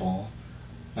and Abel.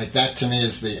 Like that to me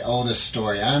is the oldest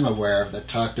story I'm aware of that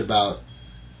talked about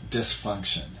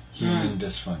dysfunction, human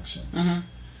dysfunction. Mm-hmm.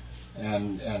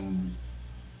 And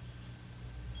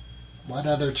what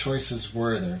other choices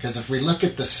were there? Because if we look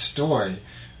at the story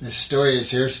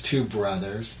is here's two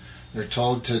brothers. They're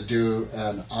told to do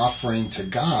an offering to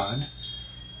God.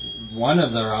 One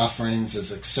of their offerings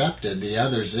is accepted, the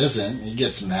other's isn't. He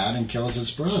gets mad and kills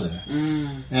his brother.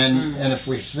 And if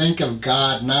we think of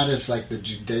God not as like the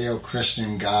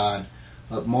Judeo-Christian God,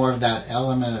 but more of that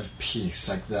element of peace,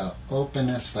 like the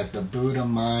openness, like the Buddha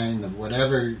mind, the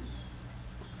whatever...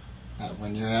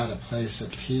 when you're at a place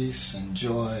of peace and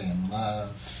joy and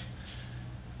love.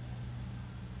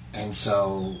 And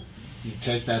so you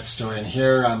take that story, and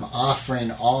here I'm offering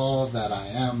all that I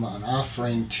am, an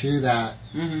offering to that,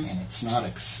 and it's not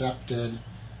accepted.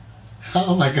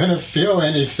 How am I going to feel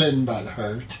anything but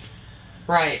hurt?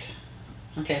 Right.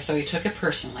 Okay, so he took it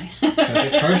personally.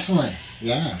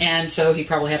 Yeah. And so he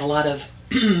probably had a lot of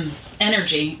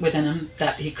energy within him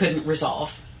that he couldn't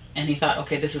resolve. And he thought,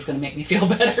 okay, this is going to make me feel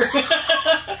better.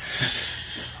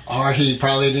 Or he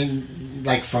probably didn't,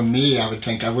 like for me, I would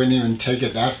think I wouldn't even take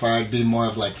it that far. I'd be more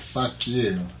of like, fuck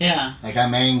you. Yeah. Like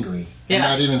I'm angry. Yeah. I'm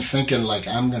not even thinking like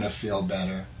I'm going to feel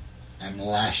better. I'm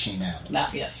lashing out.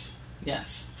 Yes.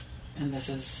 And this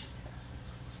is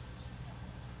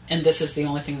the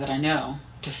only thing that I know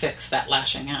to fix that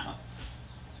lashing out.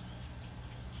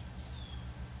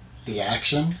 The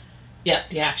action? Yeah,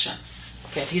 the action.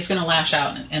 Okay, if he's going to lash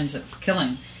out and it ends up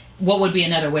killing, what would be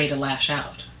another way to lash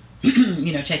out?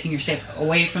 Taking yourself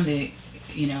away from the,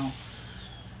 I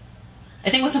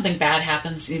think when something bad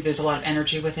happens, there's a lot of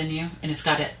energy within you, and it's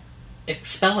got to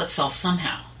expel itself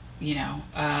somehow,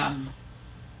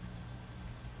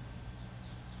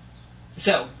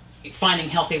 So, finding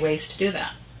healthy ways to do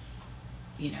that,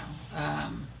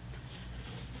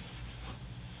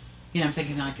 I'm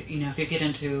thinking like, if you get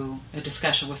into a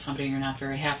discussion with somebody you're not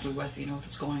very happy with,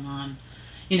 what's going on,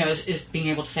 is being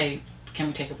able to say, can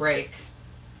we take a break,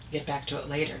 get back to it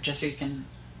later, just so you can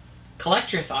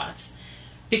collect your thoughts,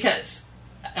 because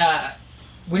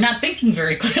we're not thinking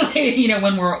very clearly,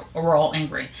 when we're all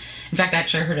angry. In fact,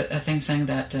 actually I heard a thing saying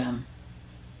that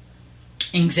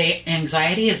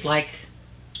anxiety is like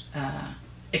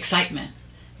excitement,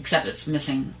 except it's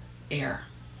missing air.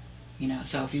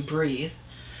 So if you breathe,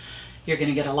 you're going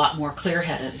to get a lot more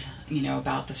clear-headed,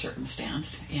 about the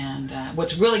circumstance. And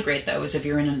what's really great, though, is if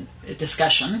you're in a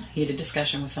discussion, heated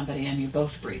discussion with somebody, and you're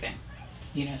both breathing.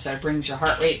 So it brings your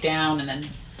heart rate down, and then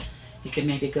you can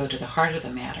maybe go to the heart of the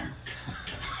matter.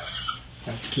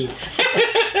 That's cute.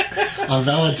 On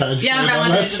Valentine's Day. Yeah, on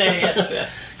Valentine's Day,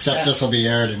 yes. Except this will be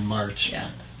aired in March.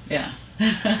 Yeah.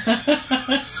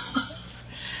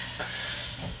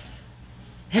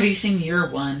 Have you seen Year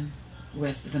One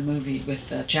with the movie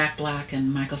with Jack Black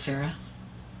and Michael Cera?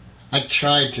 I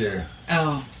tried to.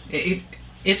 Oh,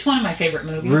 it's one of my favorite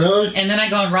movies. Really? And then I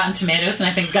go on Rotten Tomatoes and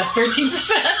I think it got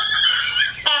 13%.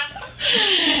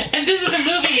 And this is a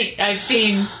movie I've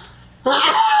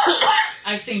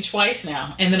seen twice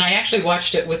now. And then I actually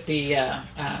watched it with the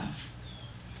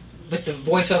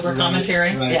voiceover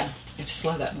commentary. Right. Yeah, I just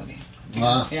love that movie.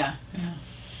 Wow. Yeah.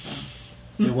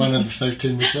 You're one of the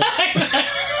 13%.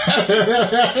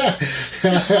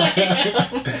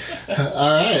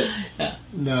 All right. Yeah.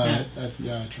 No, I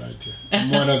tried to.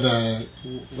 I'm one of the,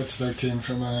 what's 13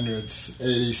 from 100? It's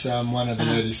 87, one of the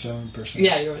 87%.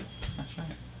 Yeah, that's right.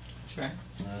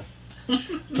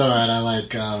 It's all right. I like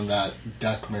that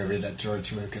duck movie that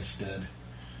George Lucas did.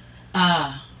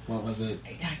 What was it?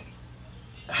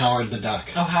 Howard the Duck.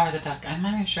 Oh, Howard the Duck. I'm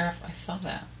not even sure if I saw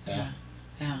that. Yeah.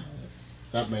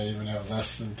 That may even have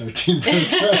less than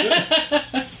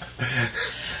 13%.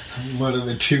 One of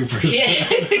the 2%. Yeah.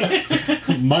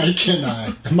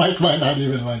 Mike might not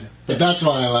even like it. But that's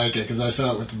why I like it, because I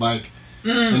saw it with Mike.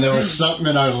 Mm-hmm. And there was something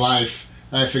in our life,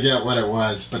 I forget what it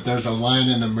was, but there's a line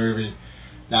in the movie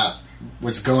that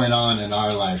was going on in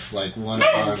our life, like one of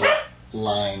our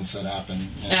lines that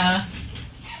happened. And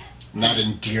that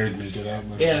endeared me to that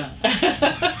movie. Yeah.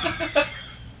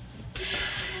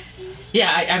 Yeah,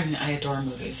 I adore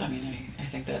movies. I mean, I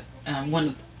think that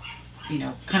one,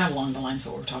 kind of along the lines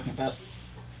of what we're talking about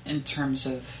in terms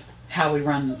of how we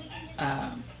run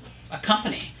a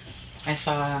company. I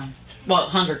saw,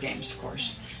 Hunger Games, of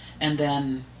course, and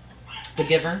then The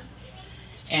Giver,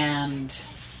 and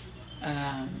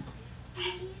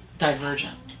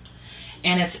Divergent.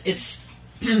 And it's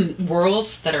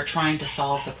worlds that are trying to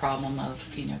solve the problem of,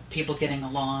 people getting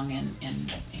along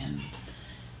and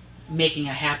making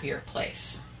a happier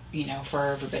place, for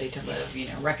everybody to live,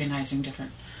 recognizing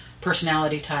different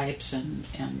personality types and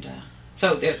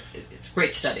so it's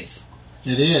great studies.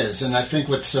 It is, and I think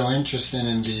what's so interesting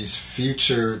in these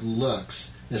future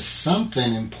looks is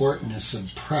something important is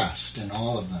suppressed in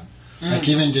all of them. Like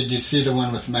even, did you see the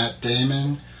one with Matt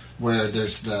Damon where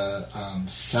there's the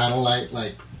satellite,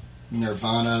 like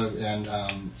Nirvana and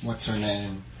what's her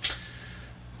name?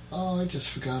 Oh, I just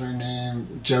forgot her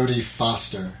name. Jodie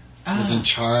Foster is in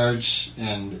charge,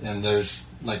 and there's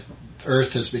like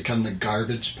Earth has become the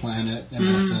garbage planet in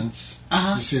essence.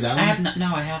 You see that one?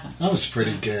 No, I haven't. That was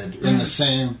pretty good. In the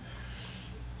same,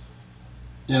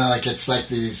 like it's like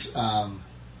these.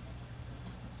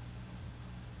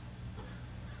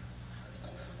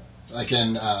 Like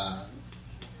in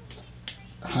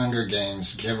Hunger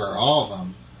Games, Giver, all of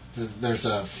them, there's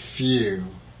a few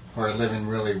who are living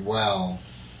really well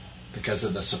because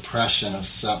of the suppression of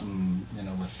something,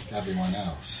 with everyone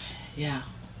else. Yeah.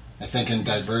 I think in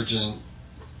Divergent,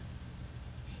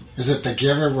 is it The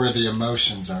Giver where the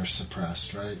emotions are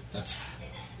suppressed, right?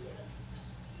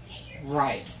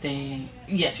 Right.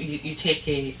 You take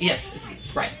a... Yes,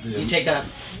 it's right. You take a...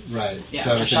 Right. Yeah,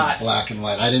 so a everything's shot. black and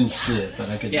white. I didn't see it, but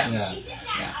I could... Yeah.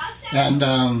 And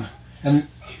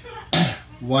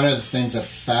one of the things that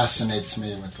fascinates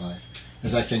me with life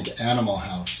is I think Animal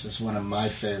House is one of my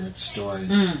favorite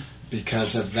stories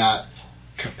because of that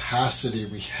capacity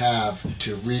we have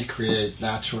to recreate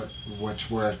that's what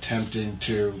we're attempting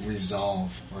to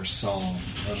resolve or solve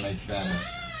or make better.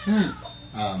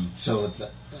 So with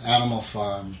the Animal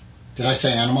Farm, did I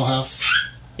say Animal House?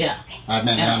 Yeah. I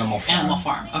meant Animal Farm. Animal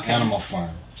Farm, okay. Animal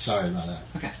Farm. Sorry about that.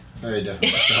 Okay. Very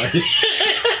different story.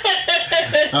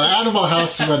 Animal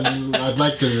House, I'd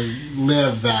like to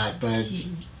live that, but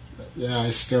yeah, I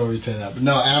still retain that. But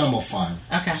no, Animal Farm.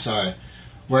 Okay. Sorry.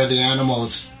 Where the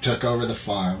animals took over the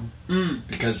farm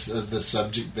because of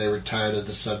they were tired of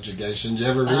the subjugation. Did you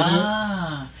ever read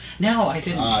it? No, I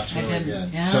didn't. It's really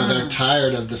good. Yeah. So they're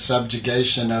tired of the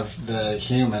subjugation of the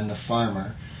human, the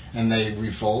farmer, and they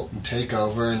revolt and take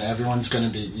over, and everyone's going to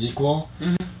be equal.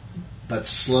 Mm-hmm. But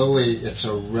slowly it's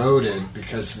eroded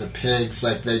because the pigs,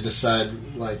 they decide,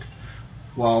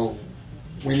 well,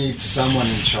 we need someone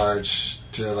in charge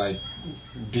to,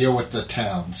 deal with the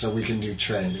town so we can do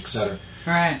trade, etc.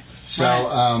 Right.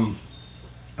 So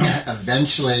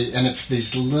eventually, and it's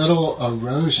these little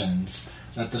erosions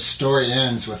that the story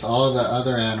ends with all the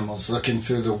other animals looking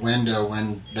through the window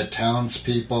when the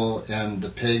townspeople and the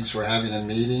pigs were having a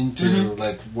meeting to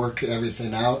work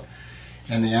everything out.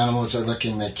 And the animals are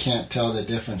looking, they can't tell the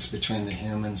difference between the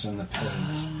humans and the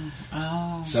pigs.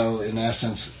 So in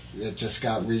essence, it just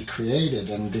got recreated,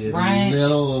 and the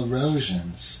little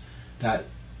erosions that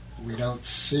we don't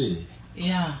see.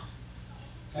 Yeah.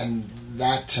 And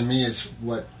that to me is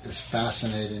what is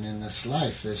fascinating in this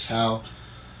life, is how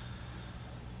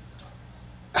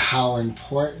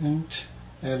important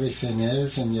everything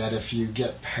is, and yet if you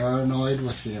get paranoid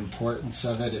with the importance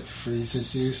of it, it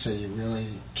freezes you, so you really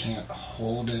can't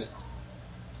hold it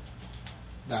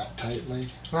that tightly.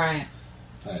 Right.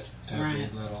 But every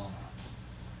little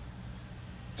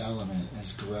element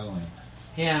is growing.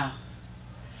 Yeah.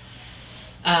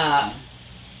 I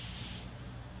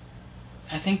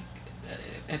think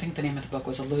the name of the book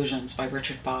was Illusions by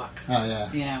Richard Bach. Oh,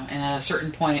 yeah. And at a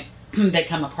certain point, they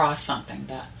come across something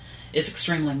that is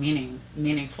extremely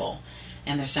meaningful,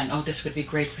 and they're saying, "Oh, this would be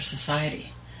great for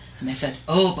society." And they said,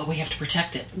 "Oh, but we have to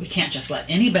protect it. We can't just let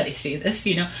anybody see this,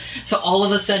 So all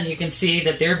of a sudden, you can see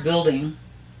that they're building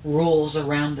rules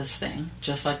around this thing,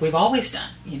 just like we've always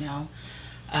done,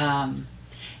 And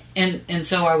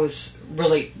so I was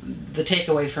really, the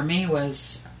takeaway for me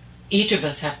was, each of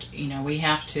us have to, we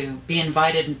have to be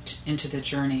invited into the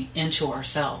journey, into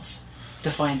ourselves,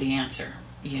 to find the answer,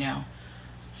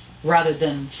 rather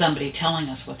than somebody telling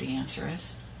us what the answer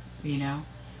is,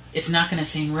 It's not going to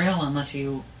seem real unless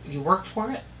you work for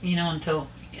it,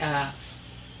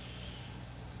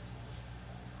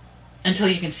 until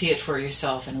you can see it for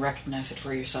yourself and recognize it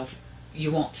for yourself,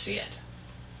 you won't see it.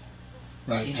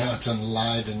 Right, until it's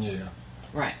alive in you.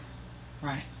 Right.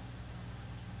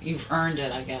 You've earned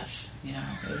it, I guess.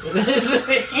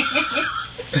 Correct.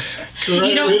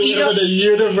 We live in a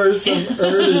universe of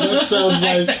earning. That sounds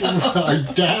like our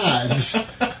dads.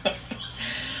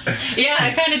 Yeah,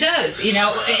 it kind of does.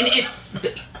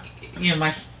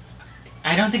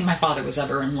 I don't think my father was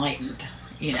ever enlightened.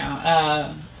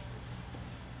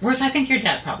 Whereas I think your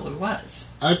dad probably was.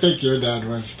 I think your dad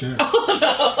was too. Oh,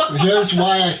 no. Here's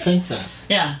why I think that.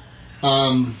 Yeah.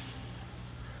 Well,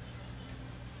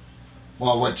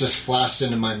 what just flashed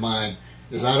into my mind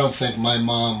is I don't think my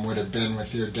mom would have been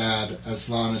with your dad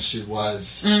as long as she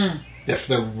was if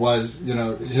there was,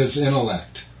 his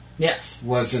intellect. Yes.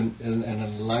 Was an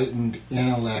enlightened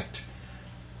intellect.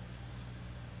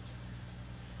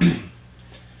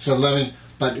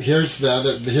 But here's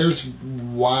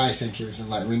why I think he was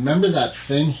enlightened. Remember that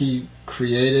thing he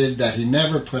created that he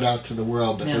never put out to the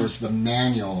world, but there was the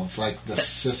manual of the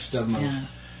system of...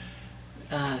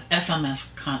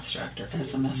 SMS construct or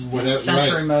SMS whatever,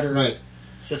 sensory motor right.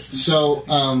 system. So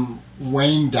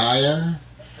Wayne Dyer,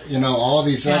 all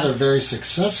these other very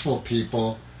successful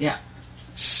people,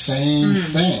 same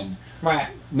thing. Right.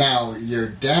 Now, your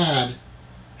dad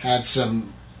had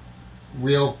some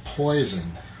real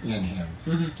poison in him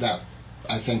that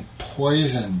I think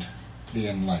poisoned the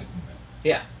Enlightenment.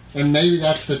 Yeah. And maybe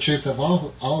that's the truth of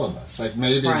all of us.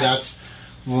 Maybe that's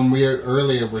when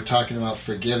earlier we're talking about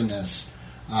forgiveness.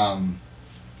 And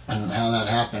how that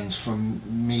happens. For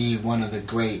me, one of the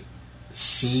great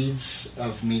seeds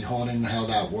of me holding how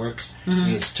that works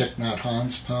is Thich Nhat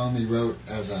Hanh's poem he wrote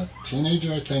as a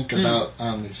teenager, I think, about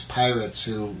these pirates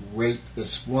who raped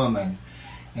this woman.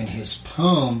 And his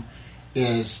poem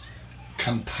is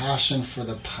compassion for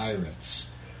the pirates,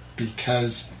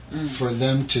 because for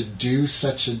them to do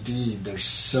such a deed, there's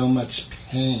so much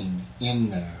pain in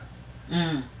there.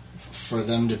 For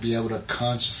them to be able to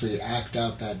consciously act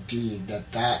out that deed,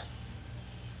 that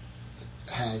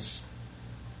has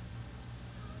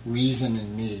reason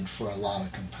and need for a lot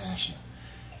of compassion.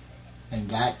 And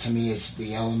that, to me, is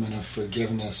the element of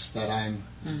forgiveness that I'm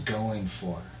going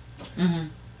for.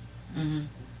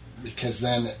 Because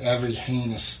then every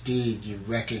heinous deed, you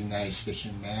recognize the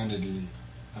humanity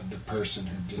of the person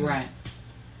who did it.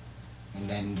 And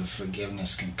then the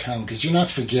forgiveness can come. Because you're not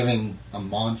forgiving a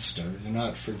monster. You're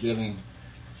not forgiving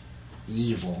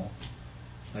evil.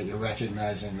 But you're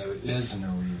recognizing there is no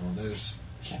evil. There's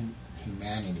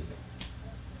humanity,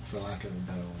 for lack of a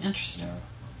better word. Interesting. Yeah.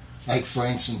 Like, for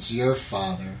instance, your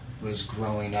father was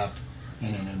growing up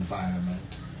in an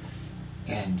environment,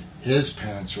 and his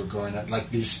parents were growing up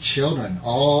like these children.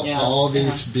 All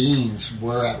these beings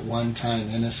were at one time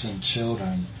innocent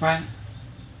children. Right.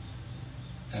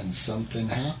 And something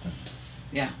happened.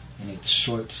 Yeah. And it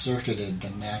short-circuited the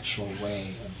natural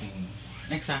way of being.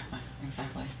 Exactly.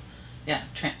 Yeah,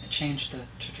 changed the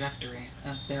trajectory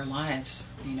of their lives.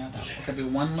 You know, that could be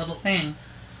one little thing.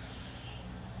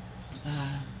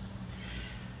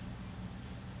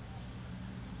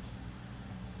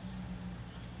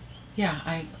 Yeah,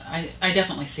 I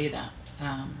definitely see that.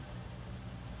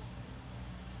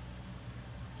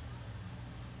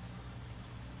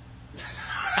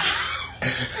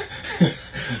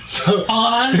 So,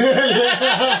 pause.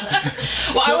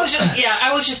 Well,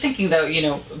 I was just thinking though, you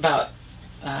know, about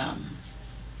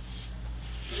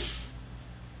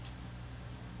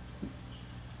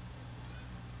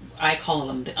I call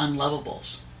them the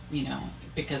unlovables, you know,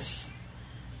 because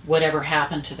whatever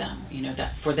happened to them, you know,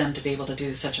 that for them to be able to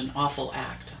do such an awful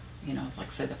act, you know,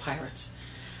 like say the pirates,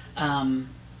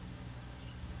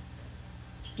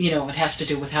 you know, it has to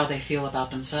do with how they feel about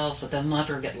themselves, that they'll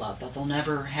never get love, that they'll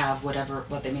never have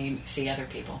what they may see other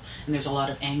people, and there's a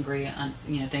lot of angry,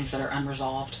 you know, things that are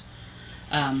unresolved.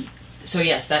 So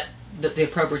yes, that the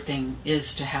appropriate thing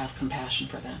is to have compassion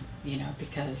for them, you know,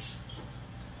 because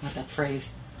what that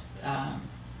phrase,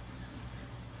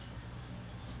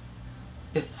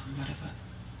 what is it?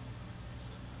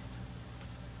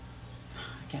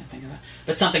 I can't think of it.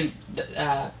 But something,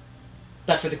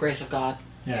 but for the grace of God.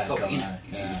 Yeah, go on.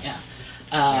 Yeah.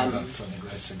 But for the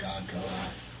grace of God, go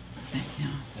on.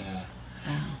 Yeah.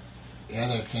 The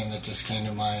other thing that just came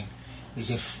to mind is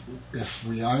if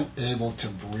we aren't able to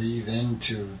breathe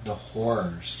into the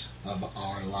horrors of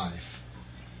our life,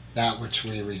 that which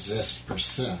we resist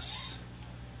persists.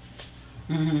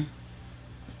 Mm-hmm.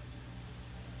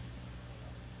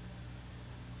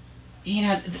 You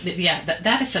know,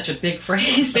 that is such a big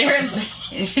phrase there.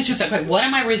 It's just like, what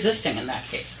am I resisting in that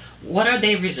case? What are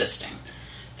they resisting?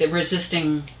 They're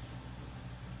resisting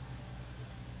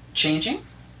changing?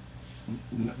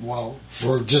 Well,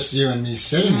 for just you and me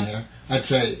sitting here, I'd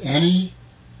say any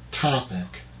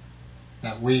topic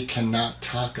that we cannot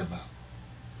talk about.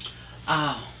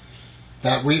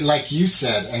 That we, like you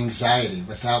said, anxiety,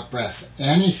 without breath,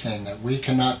 anything that we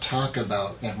cannot talk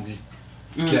about and we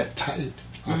get tight,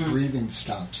 our breathing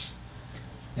stops,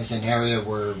 is an area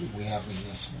where we have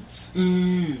resistance.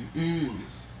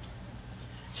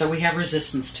 So we have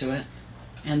resistance to it,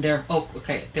 and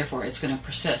therefore it's going to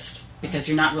persist because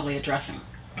you're not really addressing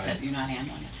it, you're not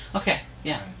handling it. Okay,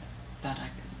 yeah, that I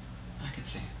can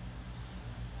see.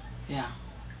 Yeah.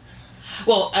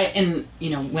 Well, when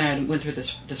I went through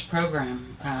this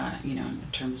program, in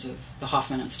terms of the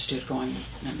Hoffman Institute, going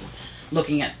and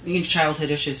looking at childhood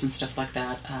issues and stuff like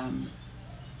that,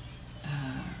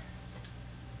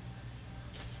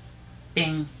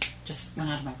 Bing just went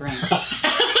out of my brain.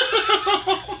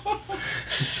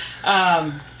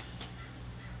 Well,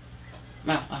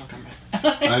 that'll come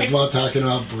back. While talking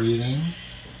about breathing,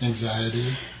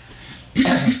 anxiety,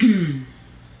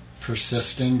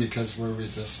 persisting because we're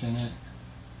resisting it.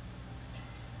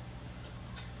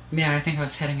 Yeah, I think I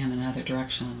was heading in another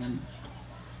direction, and then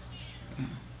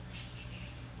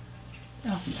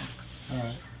I'll come back. All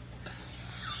right.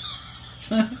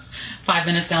 5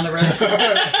 minutes down the road.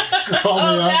 Call me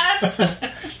up.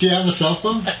 Do you have a cell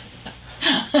phone?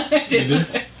 I do. You do?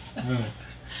 All right.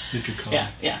 You could call.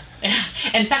 Yeah.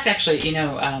 In fact, actually, I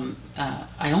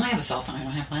only have a cell phone. I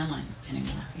don't have landline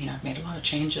anymore. I've made a lot of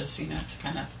changes, to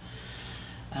kind of,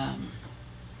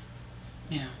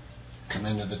 come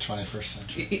into the 21st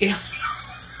century. Yeah.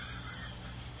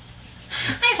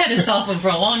 I've had a cell phone for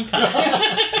a long time.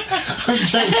 I'm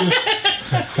telling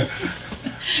you.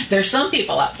 There's some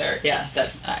people out there,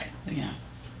 that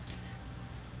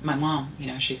my mom,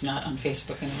 she's not on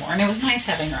Facebook anymore. And it was nice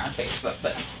having her on Facebook,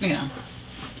 but,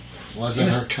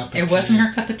 Wasn't her cup of tea. It wasn't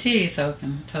her cup of tea, so I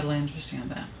can totally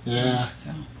understand that. Yeah.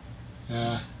 So.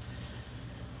 Yeah.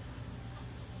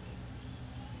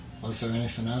 Was there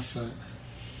anything else that...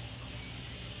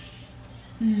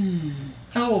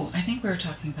 Oh, I think we were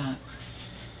talking about...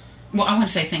 Well, I want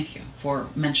to say thank you for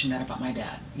mentioning that about my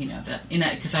dad.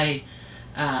 Because I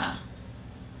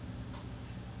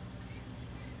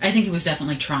think he was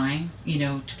definitely trying,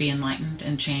 to be enlightened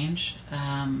and change.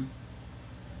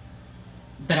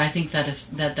 But I think that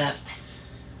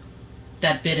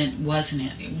bit wasn't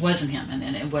him,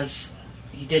 and it was,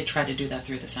 he did try to do that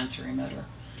through the sensory motor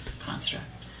construct.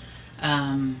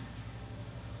 And,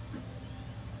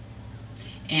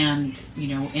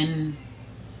 in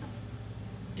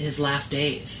his last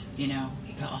days,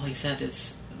 all he said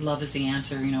is, love is the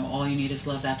answer, all you need is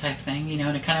love, that type of thing,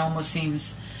 and it kind of almost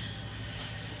seems,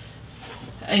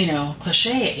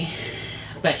 cliche,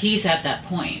 but he's at that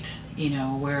point,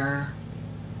 where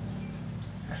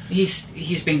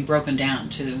he's being broken down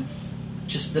to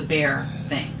just the bare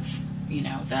things,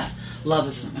 that love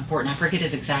is important. I forget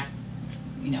his exact,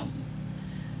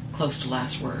 close to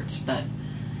last words, but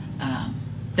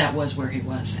that was where he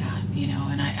was at,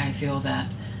 and I feel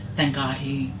that, thank God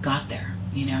he got there,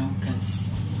 because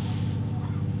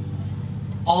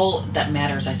all that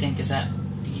matters, I think, is that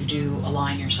you do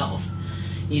align yourself,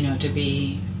 to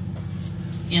be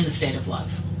in the state of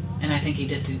love, and I think he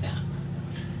did do that.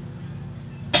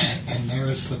 And there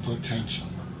is the potential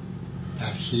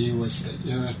that he was the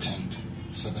irritant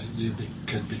so that you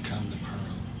could become the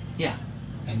pearl. Yeah.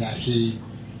 And that he,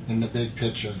 in the big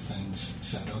picture of things,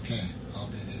 said, okay, I'll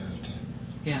be the irritant.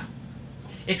 Yeah.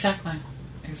 Exactly.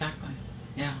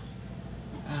 Yeah.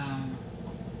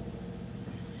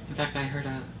 In fact, I heard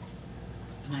a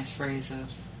nice phrase of,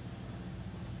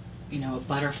 a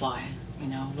butterfly,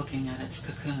 looking at its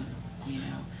cocoon,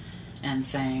 and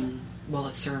saying, well,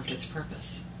 it served its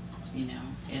purpose.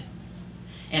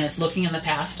 And it's looking in the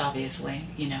past, obviously,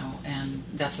 and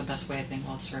that's the best way I think,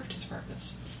 well, it served its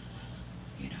purpose,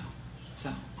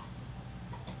 so.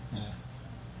 Yeah.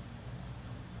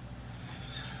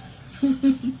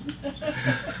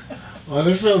 Well,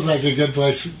 this feels like a good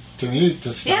place to me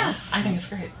to start. Yeah, I think it's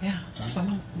great. Yeah, it's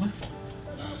been wonderful.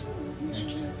 Thank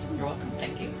you. You're welcome.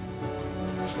 Thank you.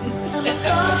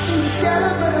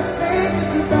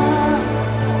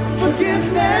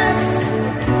 Forgiveness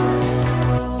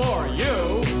for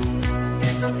you,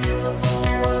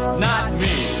 not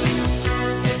me.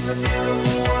 It's a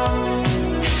beautiful world.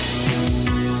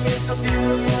 It's a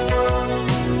beautiful world.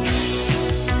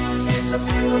 It's a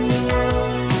beautiful world.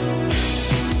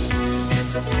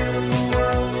 It's a beautiful